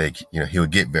 I don't think, he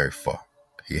would get very far.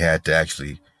 He had to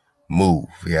actually move.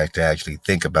 He had to actually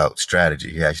think about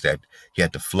strategy. He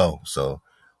had to flow. So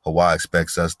Hawaii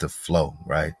expects us to flow,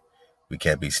 right? We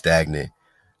can't be stagnant.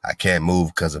 I can't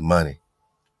move because of money.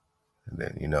 And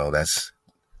then, that's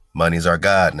money's our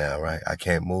God now, right? I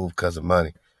can't move because of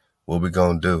money. What we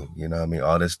gonna do?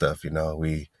 All this stuff,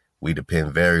 we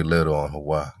depend very little on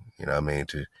Hawaii,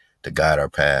 to guide our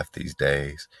path these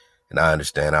days. And I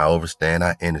understand, I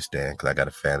understand, because I got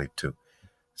a family too.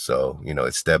 So,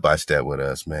 it's step by step with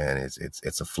us, man.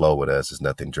 It's a flow with us. It's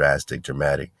nothing drastic,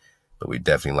 dramatic, but we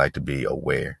definitely like to be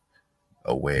aware.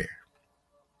 We're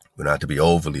not to be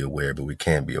overly aware, but we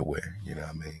can be aware,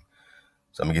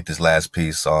 So I'm gonna get this last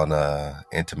piece on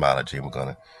entomology, and we're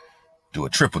gonna do a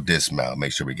triple dismount.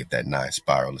 Make sure we get that 9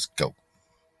 spiral. Let's go.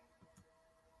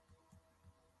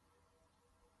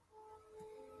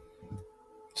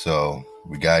 So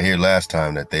we got here last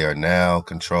time that they are now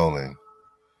controlling.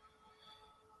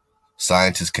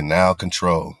 Scientists can now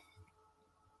control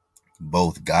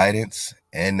both guidance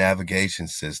and navigation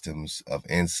systems of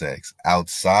insects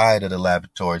outside of the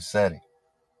laboratory setting.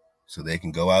 So they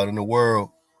can go out in the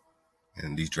world,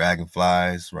 and these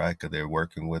dragonflies, right, because they're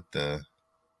working with the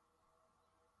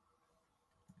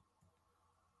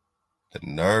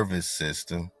nervous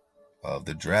system of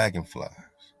the dragonflies,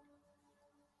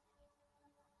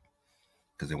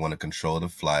 because they want to control the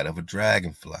flight of a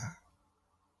dragonfly,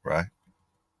 right?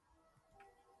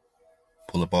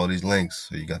 Pull up all these links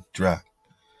so you got the drop.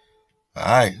 All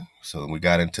right, so we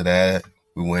got into that.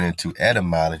 We went into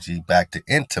etymology, back to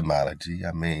entomology.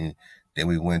 Then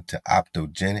we went to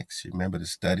optogenics. You remember the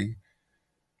study?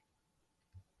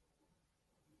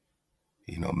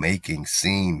 Making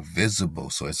seen visible.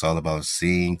 So it's all about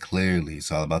seeing clearly.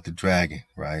 It's all about the dragon,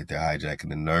 right? They're hijacking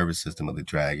the nervous system of the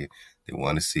dragon. They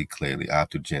want to see clearly.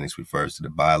 Optogenics refers to the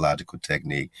biological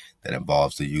technique that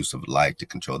involves the use of light to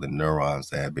control the neurons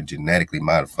that have been genetically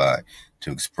modified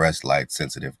to express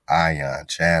light-sensitive ion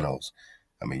channels.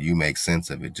 You make sense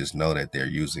of it. Just know that they're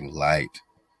using light.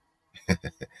 They're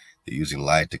using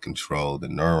light to control the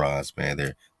neurons, man.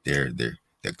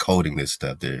 They're coding this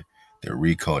stuff. They're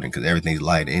recoding because everything's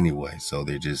light anyway. So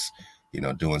they're just,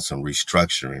 doing some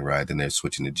restructuring, right? Then they're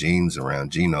switching the genes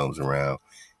around, genomes around,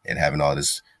 and having all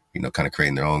this, kind of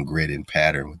creating their own grid and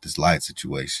pattern with this light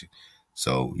situation.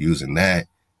 So using that,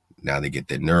 now they get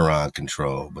their neuron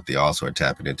control, but they also are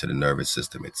tapping into the nervous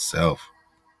system itself.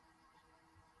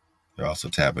 They're also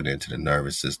tapping into the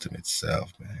nervous system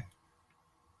itself, man.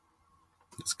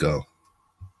 Let's go.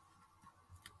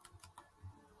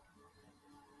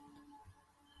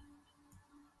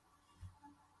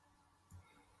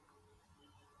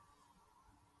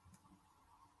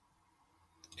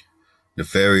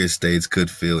 Nefarious states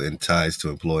could feel enticed to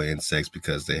employ insects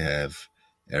because they have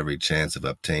every chance of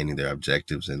obtaining their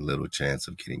objectives and little chance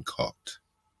of getting caught.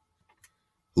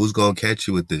 Who's gonna catch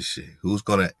you with this shit? Who's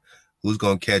gonna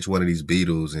catch one of these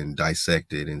beetles and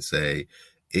dissect it and say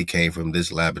it came from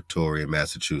this laboratory in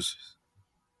Massachusetts?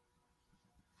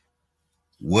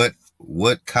 What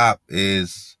cop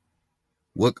is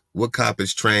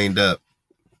trained up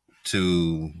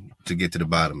to get to the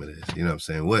bottom of this? You know what I'm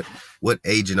saying? What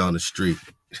agent on the street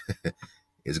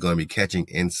is going to be catching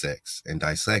insects and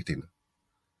dissecting them?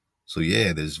 So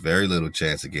yeah, there's very little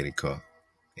chance of getting caught.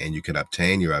 And you can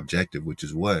obtain your objective, which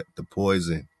is what? The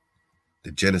poison,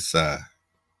 the genocide.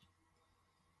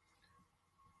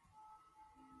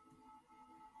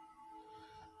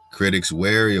 Critics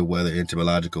wary of whether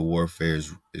entomological warfare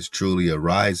is truly a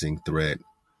rising threat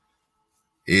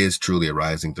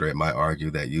might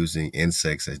argue that using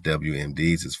insects as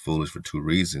WMDs is foolish for 2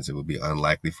 reasons. It would be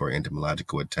unlikely for an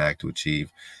entomological attack to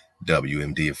achieve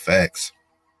WMD effects.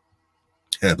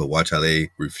 But watch how they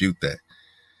refute that.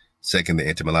 Second, the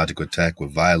entomological attack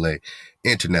would violate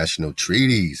international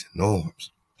treaties and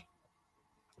norms.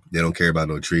 They don't care about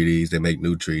no treaties. They make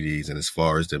new treaties. And as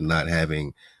far as them not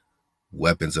having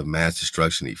weapons of mass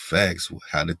destruction effects,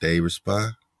 how did they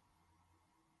respond?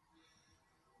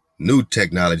 New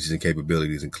technologies and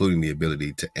capabilities, including the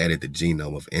ability to edit the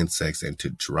genome of insects and to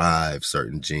drive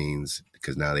certain genes,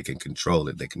 because now they can control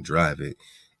it, they can drive it,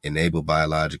 enable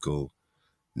biological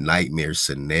nightmare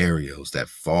scenarios that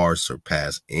far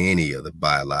surpass any of the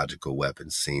biological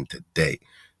weapons seen to date.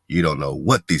 You don't know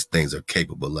what these things are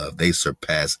capable of. They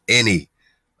surpass any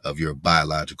of your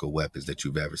biological weapons that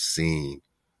you've ever seen.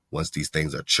 Once these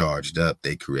things are charged up,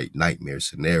 they create nightmare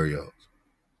scenarios.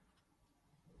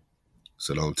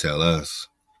 So don't tell us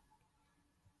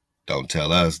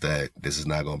that this is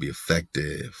not going to be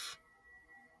effective.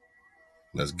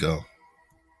 Let's go.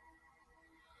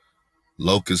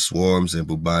 Locust swarms and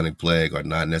bubonic plague are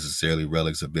not necessarily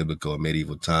relics of biblical or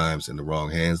medieval times. In the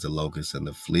wrong hands, the locust and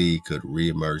the flea could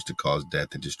reemerge to cause death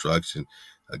and destruction.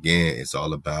 Again, it's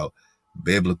all about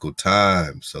biblical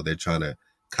times. So they're trying to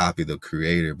copy the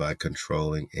creator by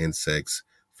controlling insects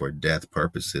for death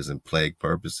purposes and plague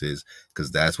purposes,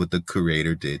 because that's what the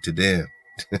creator did to them.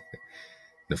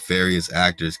 Nefarious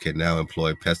actors can now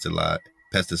employ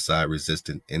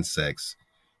pesticide-resistant insects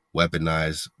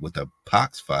weaponized with a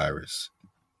pox virus.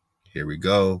 Here we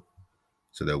go.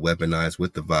 So they're weaponized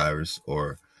with the virus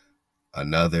or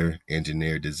another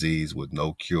engineered disease with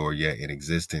no cure yet in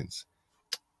existence.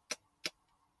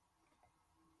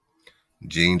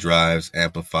 Gene drives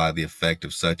amplify the effect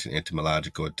of such an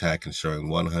entomological attack, ensuring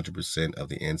 100% of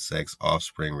the insect's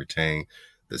offspring retain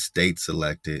the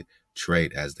state-selected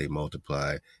trait as they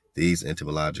multiply. These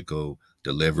entomological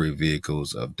delivery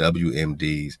vehicles of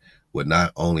WMDs would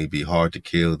not only be hard to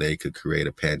kill, they could create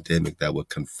a pandemic that would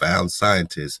confound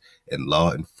scientists and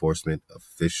law enforcement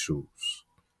officials.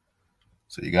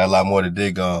 So you got a lot more to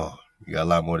dig on. You got a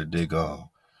lot more to dig on.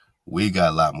 We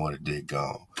got a lot more to dig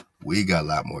on. We got a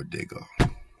lot more to dig on.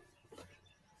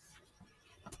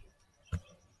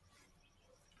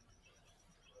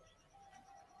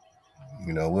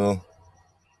 You know, we'll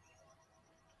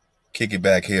kick it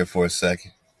back here for a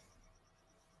second.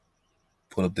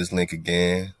 Pull up this link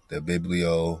again, the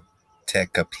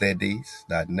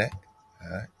bibliotechapledes.net. All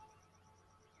right.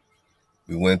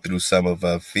 We went through some of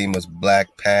FEMA's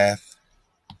Black Path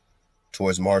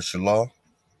towards martial law.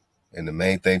 And the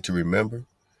main thing to remember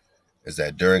is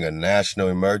that during a national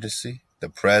emergency, the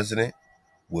president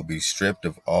will be stripped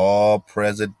of all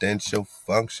presidential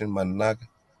function, my nigga.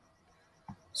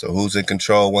 So who's in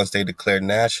control once they declare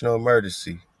national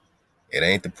emergency? It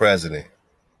ain't the president.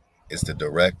 It's the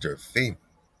director of FEMA.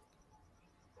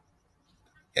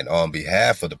 And on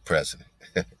behalf of the president,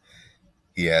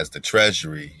 he has the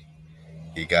treasury.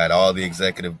 He got all the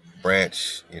executive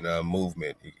branch,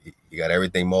 movement. He got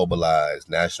everything mobilized,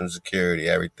 national security,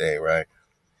 everything, right?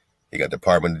 He got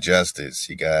Department of Justice.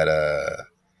 He got the,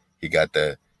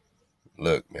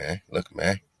 look, man.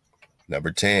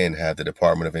 Number 10, have the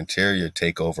Department of Interior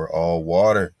take over all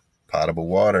water, potable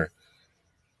water.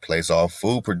 Place all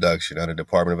food production under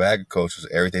Department of Agriculture. So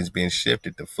everything's being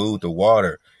shifted. The food, the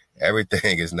water,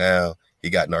 everything is now,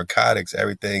 he got narcotics.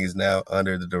 Everything is now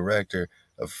under the director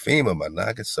of FEMA, my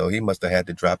nigga. So he must have had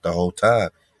to drop the whole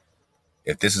time.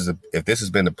 If this has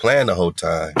been the plan the whole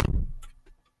time,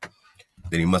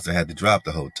 then he must have had to drop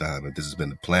the whole time. If this has been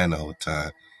the plan the whole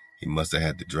time, he must have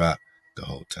had to drop the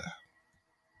whole time.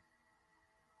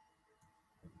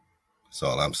 That's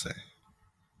all I'm saying.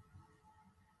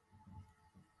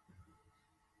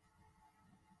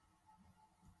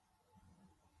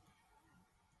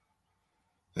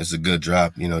 It's a good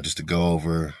drop, just to go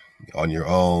over on your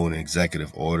own.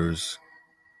 Executive orders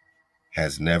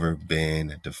has never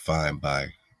been defined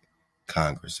by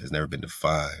Congress. Has never been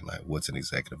defined. Like, what's an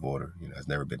executive order? Has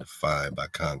never been defined by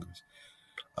Congress.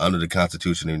 Under the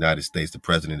Constitution of the United States, the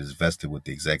president is vested with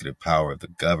the executive power of the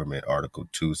government. Article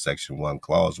 2, Section 1,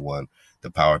 Clause 1,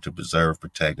 the power to preserve,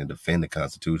 protect, and defend the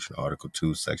Constitution. Article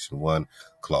 2, Section 1,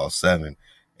 Clause 7,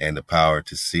 and the power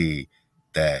to see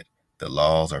that the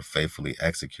laws are faithfully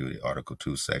executed. Article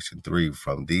 2, Section 3.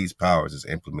 From these powers is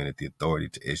implemented the authority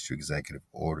to issue executive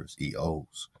orders,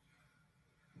 EOs.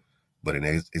 But an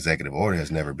executive order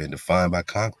has never been defined by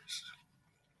Congress.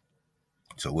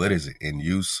 So what is it? In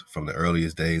use from the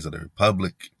earliest days of the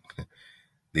Republic,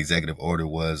 the executive order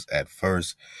was at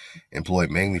first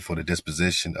employed mainly for the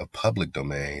disposition of public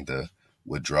domain, the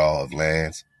withdrawal of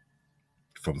lands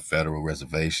from federal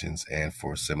reservations, and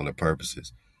for similar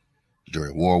purposes.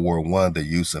 During World War I, the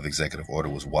use of executive order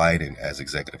was widened as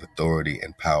executive authority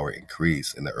and power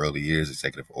increased. In the early years,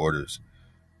 executive orders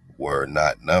were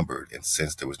not numbered, and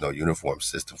since there was no uniform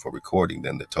system for recording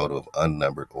them, the total of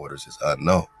unnumbered orders is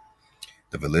unknown.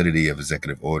 The validity of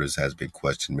executive orders has been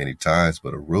questioned many times,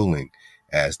 but a ruling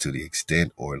as to the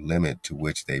extent or limit to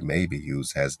which they may be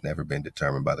used has never been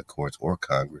determined by the courts or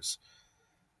Congress.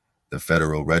 The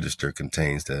Federal Register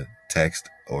contains the text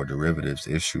or derivatives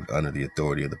issued under the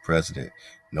authority of the president.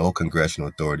 No congressional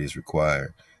authority is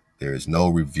required. There is no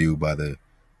review by the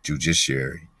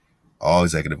judiciary. All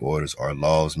executive orders are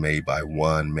laws made by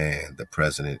one man, the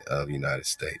President of the United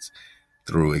States.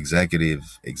 Through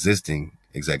existing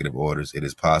executive orders, it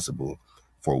is possible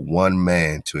for one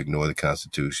man to ignore the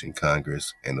Constitution,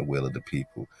 Congress, and the will of the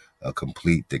people. A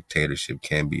complete dictatorship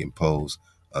can be imposed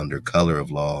under color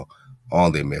of law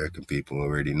on the American people. We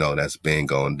already know that's been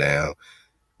going down,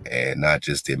 and not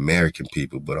just the American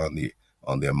people, but on the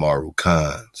Amaru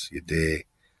Khans. You dig?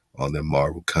 On the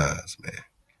Amaru Khans, man.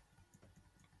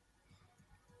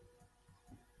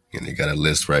 And they got a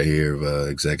list right here of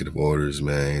executive orders,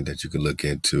 man, that you can look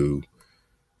into.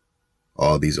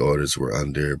 All these orders were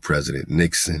under President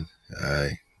Nixon, all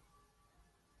right?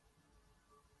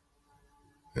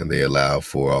 And they allow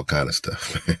for all kind of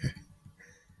stuff.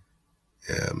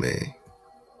 Yeah, man.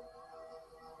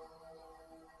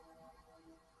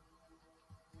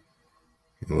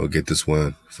 And we'll get this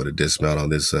one for the dismount on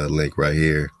this link right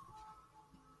here.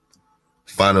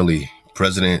 Finally,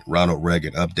 President Ronald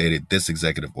Reagan updated this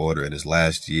executive order in his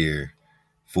last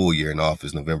full year in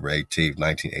office, November 18,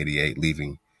 1988,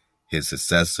 leaving his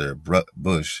successor,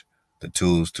 Bush, the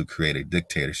tools to create a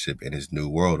dictatorship in his new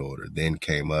world order. Then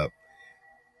came up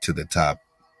to the top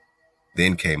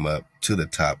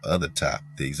of the top,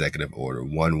 the executive order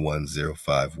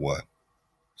 11051.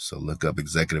 So look up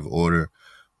executive order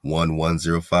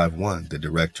 11051. The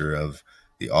director of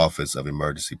the Office of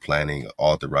Emergency Planning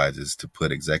authorizes to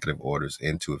put executive orders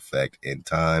into effect in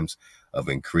times of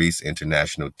increased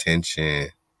international tension.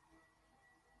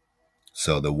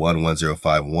 So the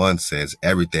 11051 says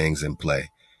everything's in play.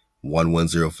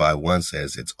 11051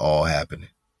 says it's all happening,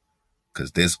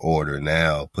 because this order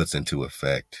now puts into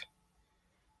effect.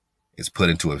 It's put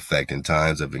into effect in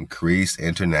times of increased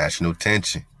international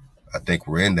tension. I think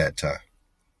we're in that time.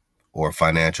 Or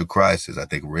financial crisis. I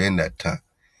think we're in that time.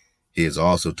 He is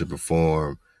also to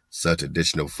perform such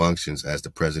additional functions as the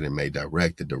president may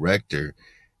direct. The director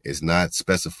is not a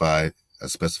specified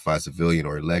civilian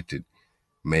or elected,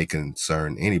 may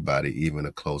concern anybody, even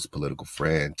a close political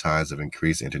friend. Times of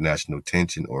increased international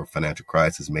tension or financial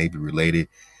crisis may be related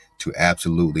to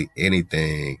absolutely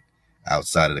anything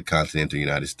outside of the continental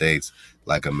United States,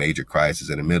 like a major crisis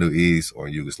in the Middle East or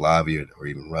Yugoslavia or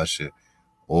even Russia,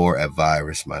 or a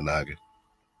virus, my naga.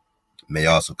 May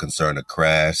also concern a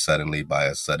crash suddenly by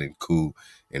a sudden coup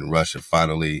in Russia.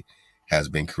 Finally, has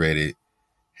been created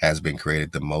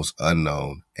the most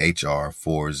unknown H.R.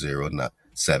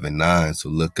 4079. So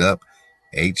look up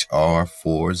H.R.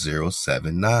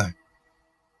 4079.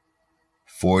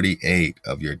 48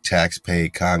 of your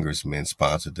tax-paid congressmen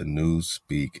sponsored the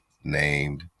newspeak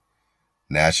named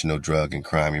National Drug and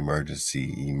Crime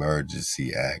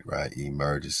Emergency Act, right?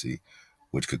 Emergency,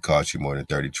 which could cost you more than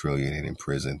 $30 trillion and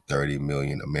imprison 30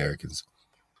 million Americans.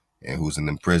 And who's in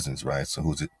them prisons, right? So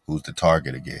who's the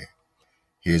target again?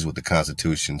 Here's what the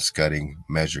Constitution scudding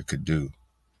measure could do.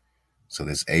 So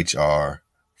this H.R.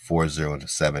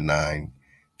 4079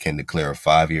 can declare a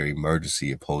 5-year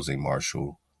emergency opposing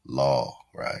martial law,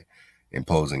 right?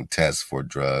 Imposing tests for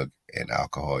drug and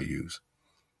alcohol use.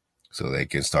 So they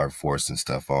can start forcing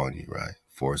stuff on you, right?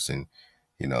 Forcing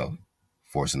the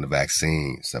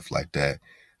vaccine, stuff like that.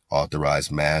 Authorize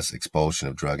mass expulsion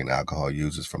of drug and alcohol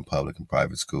users from public and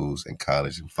private schools and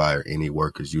college, and fire any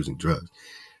workers using drugs.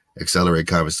 Accelerate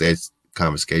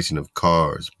confiscation of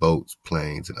cars, boats,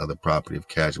 planes, and other property of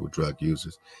casual drug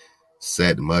users.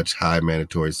 Set much high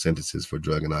mandatory sentences for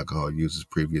drug and alcohol users,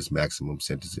 previous maximum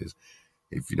sentences.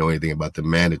 If you know anything about the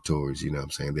mandatories, you know what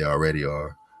I'm saying, they already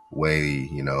are way,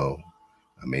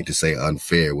 to say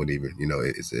unfair wouldn't even,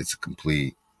 it's a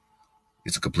complete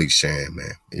sham,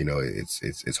 man.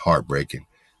 It's heartbreaking.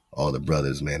 All the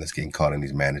brothers, man, that's getting caught in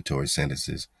these mandatory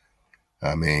sentences.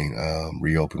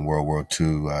 Reopen World War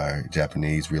II,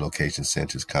 Japanese relocation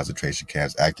centers, concentration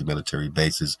camps, active military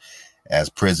bases as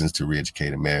prisons to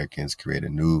re-educate Americans, create a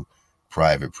new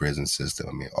private prison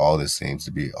system. All this seems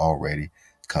to be already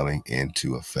coming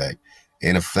into effect.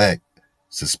 In effect,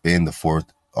 suspend the 4th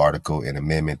article and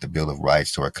amendment the Bill of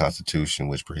Rights to our Constitution,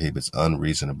 which prohibits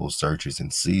unreasonable searches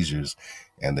and seizures,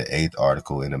 and the 8th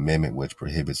article and amendment, which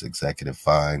prohibits executive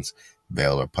fines,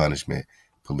 bail, or punishment.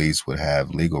 Police would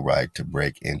have legal right to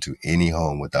break into any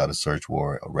home without a search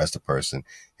warrant, arrest a person,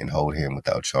 and hold him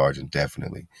without charge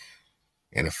indefinitely.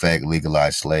 In effect,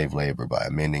 legalize slave labor by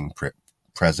amending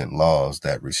present laws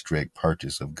that restrict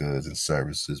purchase of goods and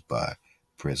services by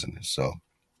prisoners. So,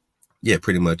 yeah,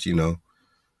 pretty much,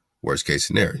 worst case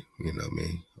scenario,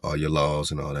 all your laws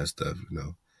and all that stuff,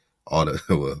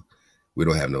 we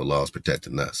don't have no laws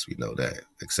protecting us. We know that,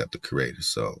 except the Creator.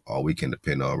 So all we can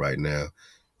depend on right now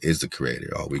is the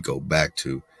Creator. All we go back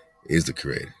to is the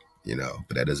Creator,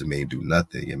 but that doesn't mean do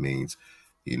nothing. It means,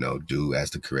 do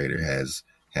as the Creator has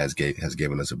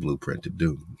given us a blueprint to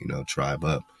do, tribe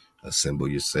up, assemble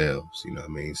yourselves,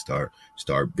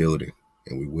 start building,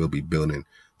 and we will be building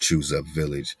Choose Up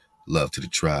Village, love to the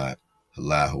tribe,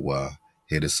 Allahu.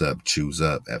 Hit us up, choose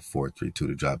up at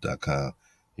 432thedrop.com,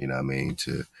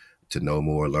 to know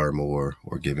more, learn more,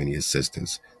 or give any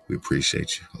assistance. We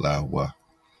appreciate you. Allahu.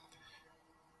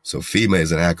 So FEMA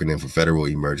is an acronym for Federal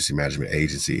Emergency Management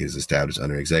Agency. It is established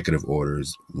under Executive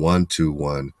Orders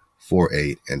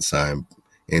 12148 and signed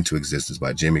into existence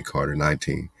by Jimmy Carter,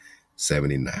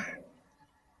 1979.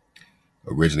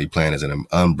 Originally planned as an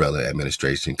umbrella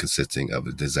administration consisting of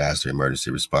a disaster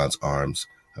emergency response arms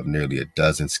of nearly a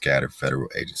dozen scattered federal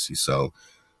agencies. So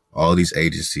all these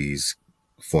agencies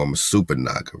form a super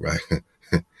naga, right?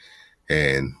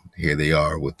 And here they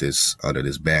are with this, under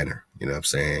this banner, you know what I'm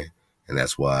saying? And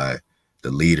that's why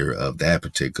the leader of that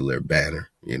particular banner,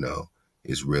 you know,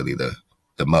 is really the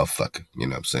motherfucker, you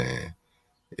know what I'm saying?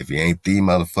 If he ain't the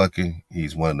motherfucker,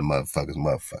 he's one of the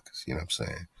motherfuckers, you know what I'm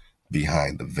saying?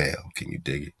 Behind the veil, can you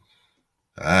dig it?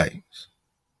 All right.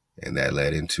 And that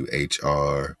led into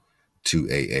H.R.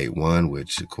 2881,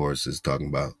 which of course is talking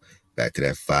about back to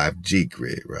that 5G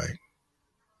grid, right?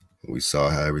 And we saw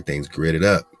how everything's gridded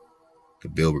up. The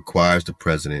bill requires the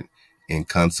president in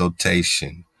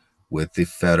consultation with the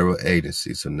federal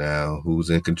agency. So now who's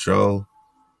in control?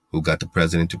 Who got the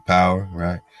president to power,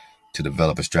 right? To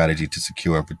develop a strategy to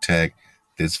secure and protect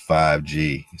this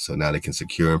 5G. So now they can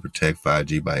secure and protect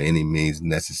 5G by any means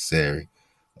necessary.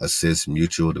 Assist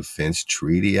mutual defense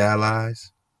treaty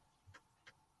allies.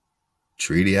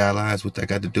 Treaty allies? What that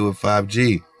got to do with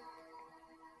 5G?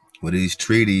 What are these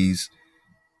treaties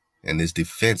and this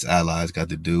defense allies got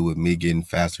to do with me getting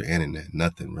faster internet?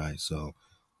 Nothing, right? So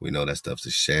we know that stuff's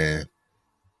a sham.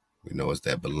 We know it's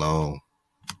that belong.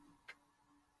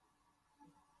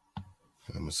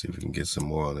 I'm gonna see if we can get some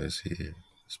more on this here.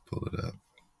 Let's pull it up.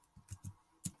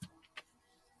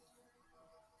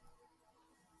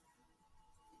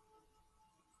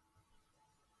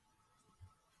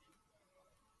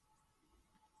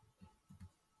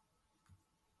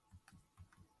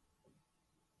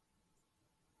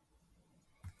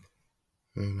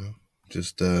 You know,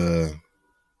 just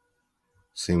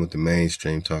seeing what the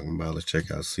mainstream talking about. Let's check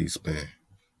out C-SPAN.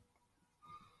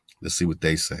 Let's see what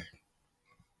they say.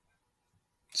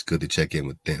 It's good to check in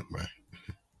with them, right?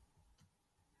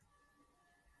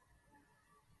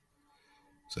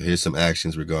 So here's some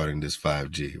actions regarding this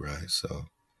 5G, right? So,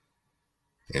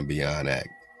 and Beyond Act.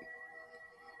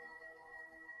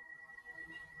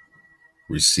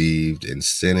 Received in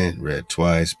Senate, read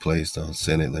twice, placed on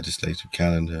Senate legislature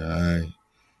calendar. All right.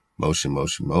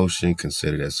 Motion.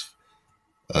 Considered as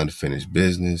unfinished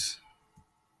business.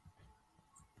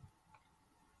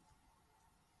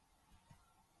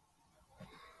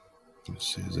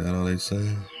 Let's see, is that all they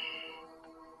say?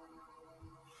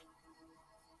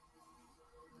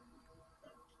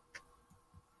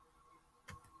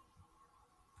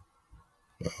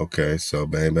 Okay, so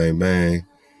bang, bang, bang.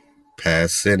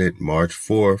 Passed Senate March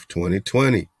 4th,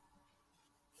 2020.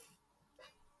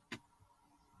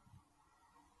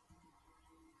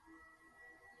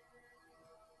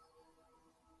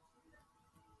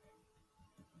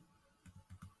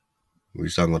 We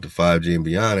was talking about the 5G and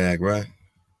Beyond Act, right?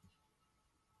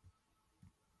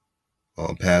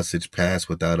 On passage, passed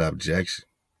without objection.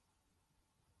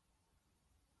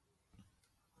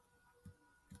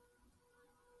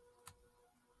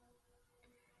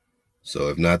 So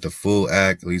if not the full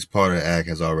act, at least part of the act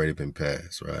has already been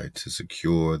passed, right? To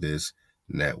secure this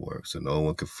network. So no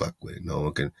one can fuck with it. No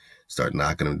one can start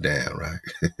knocking them down, right?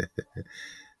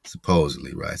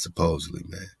 Supposedly, right? Supposedly,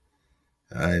 man.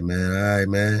 All right,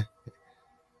 man.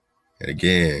 And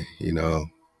again, you know,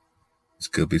 this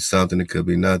could be something, it could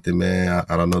be nothing, man.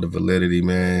 I don't know the validity,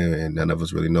 man, and none of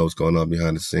us really know what's going on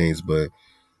behind the scenes, but,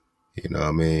 you know what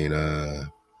I mean?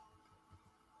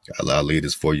 I'll leave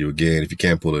this for you again. If you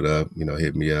can't pull it up, you know,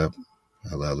 hit me up.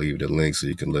 I'll leave the link so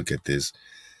you can look at this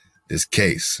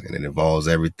case. And it involves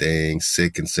everything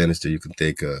sick and sinister you can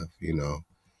think of, you know.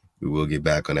 We will get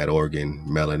back on that organ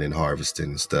melanin harvesting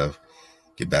and stuff.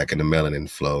 Get back in the melanin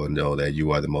flow and know that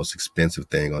you are the most expensive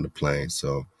thing on the plane.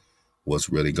 So what's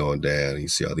really going down? You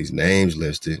see all these names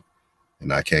listed,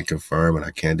 and I can't confirm and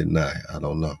I can't deny. I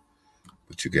don't know.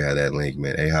 But you can have that link,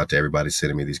 man. Hey, how to everybody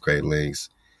sending me these great links.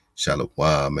 Shalom,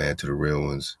 man, to the real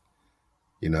ones.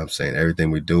 You know what I'm saying?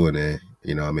 Everything we're doing there,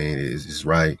 you know what I mean, is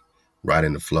right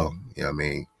in the flow. You know what I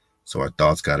mean? So our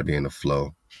thoughts got to be in the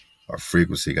flow. Our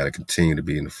frequency got to continue to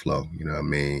be in the flow. You know what I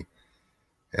mean?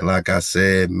 And like I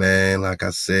said, man,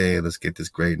 let's get this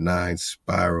great 9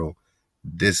 spiral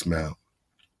dismount.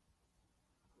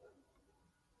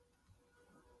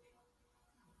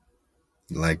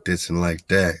 Like this and like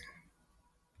that.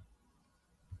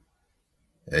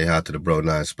 Hey, how to the bro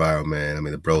 9 spiral, man. I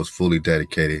mean, the bro's fully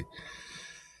dedicated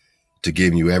to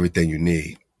giving you everything you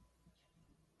need.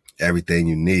 Everything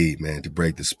you need, man, to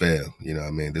break the spell. You know what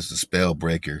I mean? This is a spell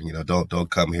breaker. You know, don't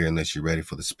come here unless you're ready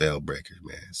for the spell breaker,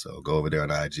 man. So go over there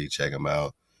on IG, check them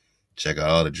out. Check out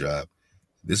all the drop.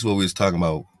 This is what we was talking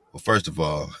about. Well, first of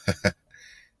all,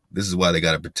 this is why they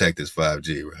got to protect this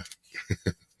 5G,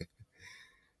 right?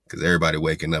 Because everybody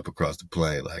waking up across the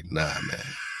plane like, nah, man.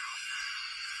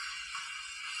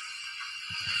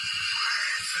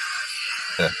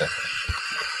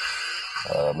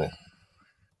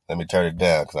 Let me turn it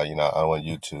down because I don't want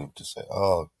YouTube to say,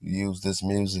 oh, you use this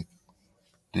music,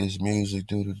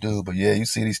 do. But yeah, you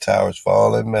see these towers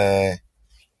falling, man.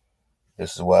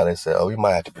 This is why they say, oh, we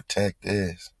might have to protect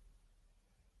this.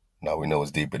 No, we know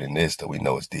it's deeper than this, though. We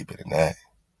know it's deeper than that.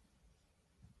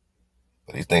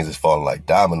 But these things is falling like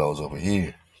dominoes over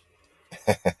here.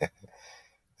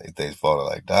 These things falling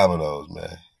like dominoes,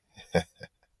 man.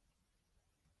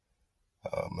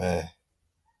 Oh, man.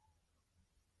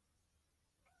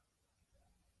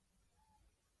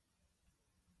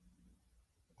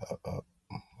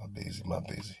 My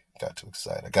busy. Got too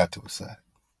excited.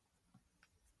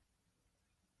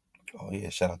 Oh, yeah,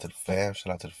 shout out to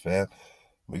the fam.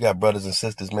 We got brothers and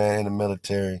sisters, man, in the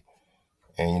military.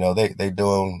 And, they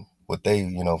doing what they,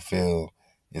 feel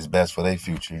is best for their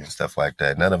future and stuff like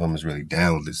that. None of them is really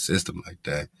down with this system like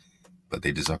that. But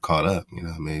they just are caught up, you know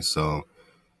what I mean? So,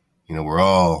 we're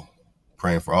all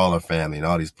praying for all our family in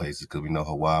all these places because we know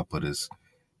Hawaii put us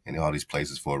in all these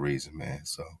places for a reason, man.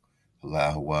 So,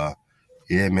 Allah, Hawaii.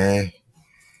 Yeah, man.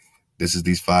 This is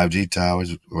these 5G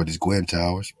towers or these Gwen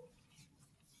towers.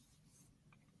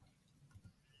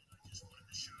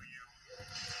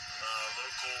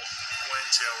 Local Gwen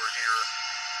tower here.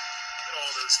 Look at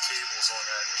all those cables on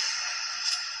that.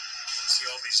 See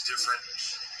all these different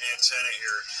antennae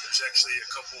here. There's actually a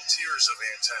couple tiers of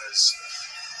antennas.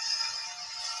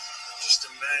 Just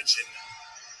imagine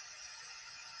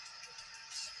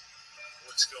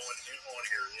what's going on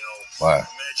here, Wow.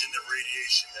 Imagine the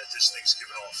radiation that this thing's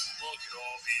giving off. Look at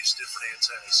all these different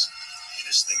antennas. And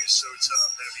this thing is so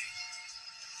top heavy,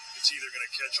 it's either going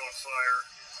to catch on fire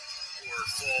or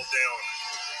fall down.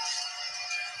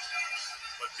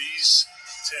 But these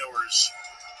towers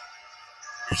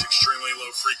use extremely low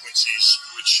frequencies,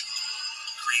 which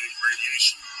create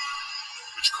radiation,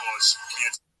 which cause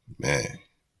cancer. Man.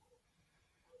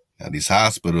 Now, these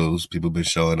hospitals, people been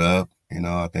showing up.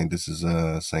 I think this is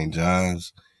St.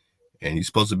 John's. And you're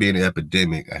supposed to be in an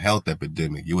epidemic, a health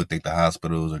epidemic. You would think the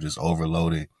hospitals are just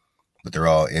overloaded, but they're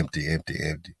all empty.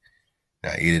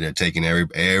 Now, either they're taking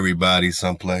everybody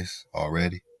someplace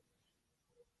already.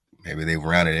 Maybe they've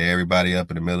rounded everybody up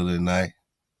in the middle of the night.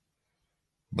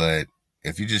 But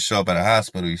if you just show up at a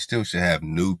hospital, you still should have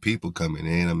new people coming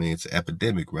in. I mean, it's an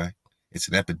epidemic, right? It's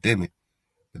an epidemic.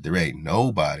 But there ain't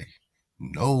nobody,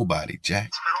 Jack.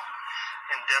 Hospital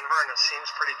in Denver, and it seems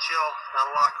pretty chill. Not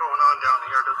a lot going on down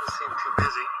here. Doesn't seem too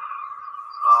busy.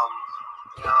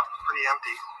 Pretty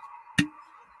empty.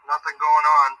 Nothing going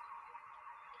on.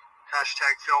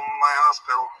 Hashtag film my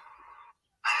hospital.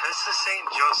 This is St.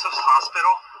 Joseph's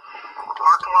Hospital.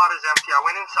 Parking lot is empty. I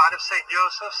went inside of St.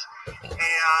 Joseph's,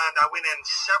 and I went in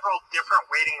several different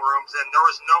waiting rooms, and there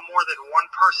was no more than one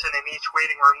person in each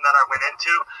waiting room that I went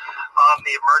into.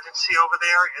 The emergency over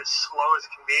there is slow as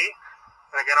can be.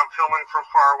 And again, I'm filming from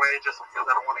far away just because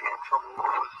I don't want to get in trouble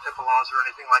with HIPAA laws or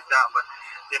anything like that. But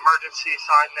the emergency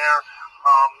sign there,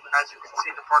 as you can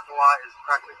see, the parking lot is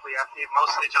practically empty,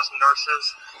 mostly just nurses.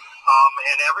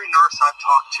 And every nurse I've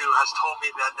talked to has told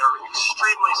me that they're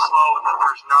extremely slow and that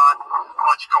there's not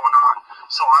much going on.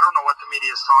 So I don't know what the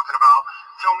media is talking about.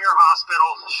 Film your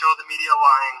hospital, show the media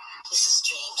lying. This is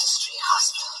James Street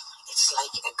Hospital. It's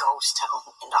like a ghost town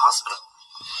in the hospital.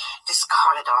 This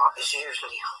corridor is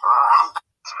usually rampant.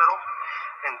 Hospital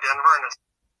in Denver, and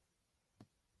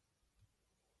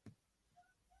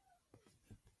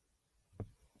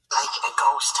like a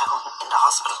ghost town in the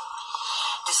hospital.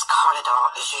 This corridor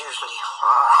is usually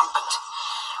rampant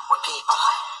with people.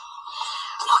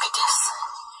 Look at this.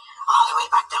 All the way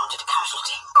back down to the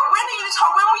casualty. When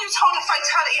were you told a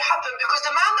fatality happened? Because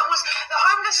the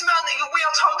homeless man that we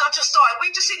are told that just died,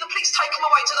 we've just seen the police take him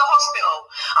away to the hospital.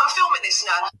 I'm filming this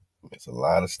now. It's a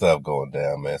lot of stuff going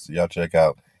down, man. So y'all check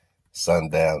out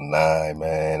Sundown 9,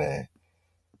 man.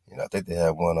 And, I think they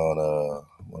have one on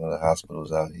one of the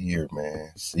hospitals out here,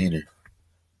 man. Cedar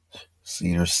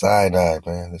Sinai,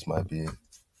 man. This might be it.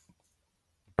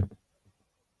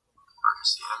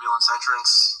 emergency ambulance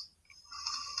entrance.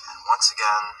 And once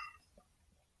again,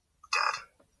 dead.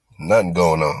 Nothing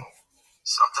going on.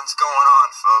 Something's going on,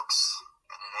 folks.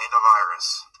 And it ain't a virus.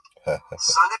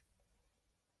 Sunday.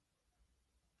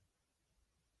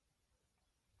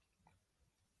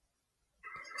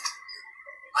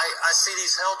 I see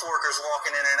these health workers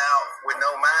walking in and out with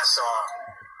no masks on.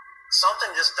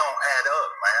 Something just don't add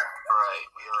up, man. All right,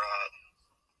 we are at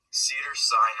Cedar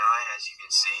Sinai, as you can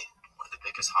see, one of the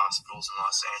biggest hospitals in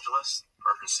Los Angeles.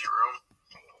 Emergency room.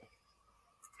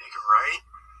 Make it right.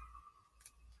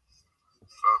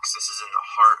 Folks, this is in the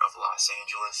heart of Los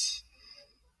Angeles,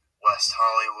 West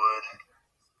Hollywood,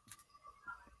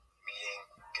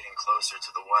 getting closer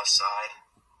to the west side,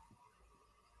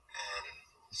 and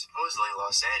supposedly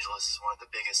Los Angeles is one of the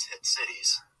biggest hit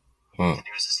cities, the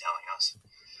news is telling us.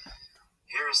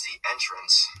 Here is the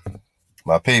entrance.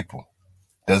 My people,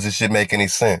 does this shit make any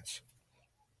sense?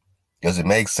 Does it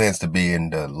make sense to be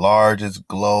in the largest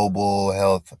global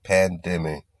health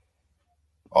pandemic?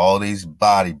 All these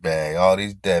body bags, all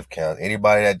these death counts.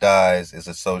 Anybody that dies is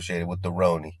associated with the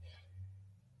Roni.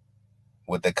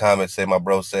 What the comments say, my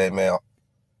bro said, man,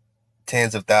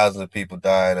 tens of thousands of people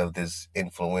dying of this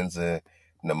influenza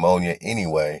pneumonia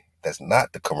anyway. That's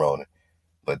not the corona.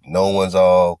 But no one's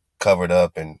all covered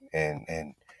up and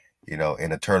you know,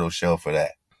 in a turtle shell for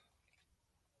that.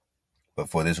 But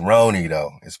for this Roni,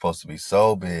 though, it's supposed to be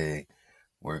so big.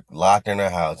 We're locked in our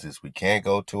houses. We can't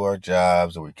go to our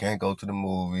jobs, or we can't go to the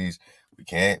movies. We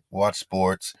can't watch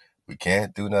sports. We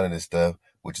can't do none of this stuff,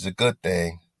 which is a good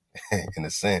thing in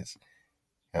a sense.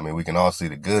 I mean, we can all see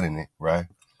the good in it, right?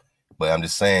 But I'm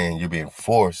just saying, you're being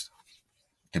forced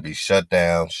to be shut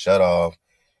down, shut off.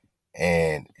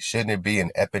 And shouldn't it be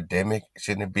an epidemic?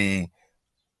 Shouldn't it be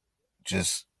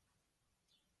just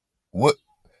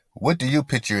what do you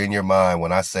picture in your mind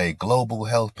when I say global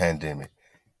health pandemic?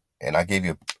 And I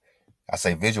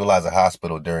say visualize a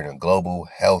hospital during a global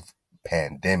health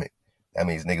pandemic. That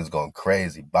means niggas going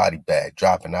crazy, body bag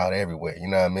dropping out everywhere. You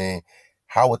know what I mean?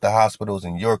 How would the hospitals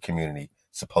in your community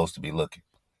supposed to be looking?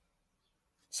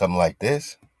 Something like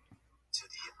this? To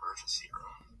the emergency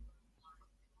room.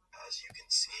 As you can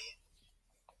see,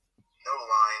 no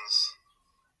lines,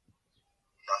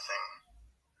 nothing.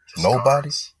 Just Nobody?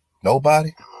 guards.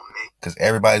 Nobody? Because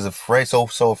everybody's afraid, so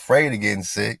afraid of getting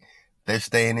sick. They're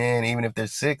staying in. Even if they're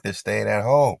sick, they're staying at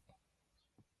home.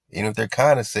 Even if they're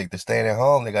kind of sick, they're staying at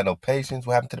home. They got no patients.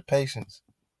 What happened to the patients?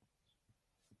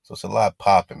 So it's a lot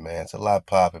popping, man. It's a lot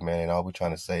popping, man. And all we're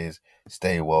trying to say is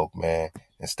stay woke, man,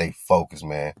 and stay focused,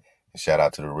 man. And shout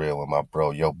out to the real one, my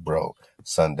bro, yo bro,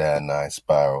 Sundown 9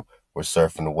 Spiral. We're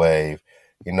surfing the wave.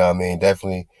 You know what I mean?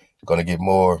 Definitely going to get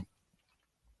more,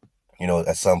 you know,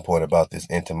 at some point about this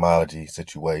entomology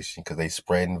situation, because they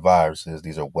spreading viruses.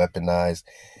 These are weaponized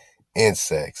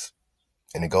insects.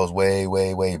 And it goes way,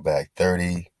 way, way back,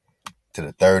 30 to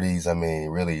the 30s. I mean,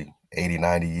 really 80,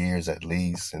 90 years at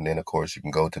least. And then, of course, you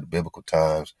can go to the biblical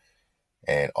times.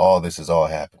 And all this is all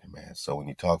happening, man. So when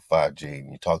you talk 5G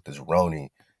and you talk this Roni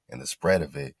and the spread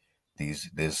of it,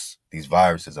 these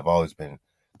viruses have always been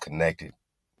connected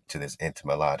to this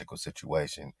entomological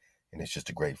situation. And it's just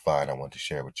a great find I want to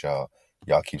share with y'all.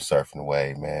 Y'all keep surfing the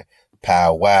wave, man.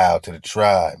 Pow wow to the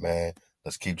tribe, man.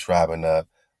 Let's keep tribing up.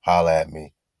 Holla at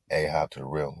me. Ahab to the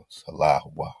real ones. Allahu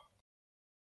Akbar.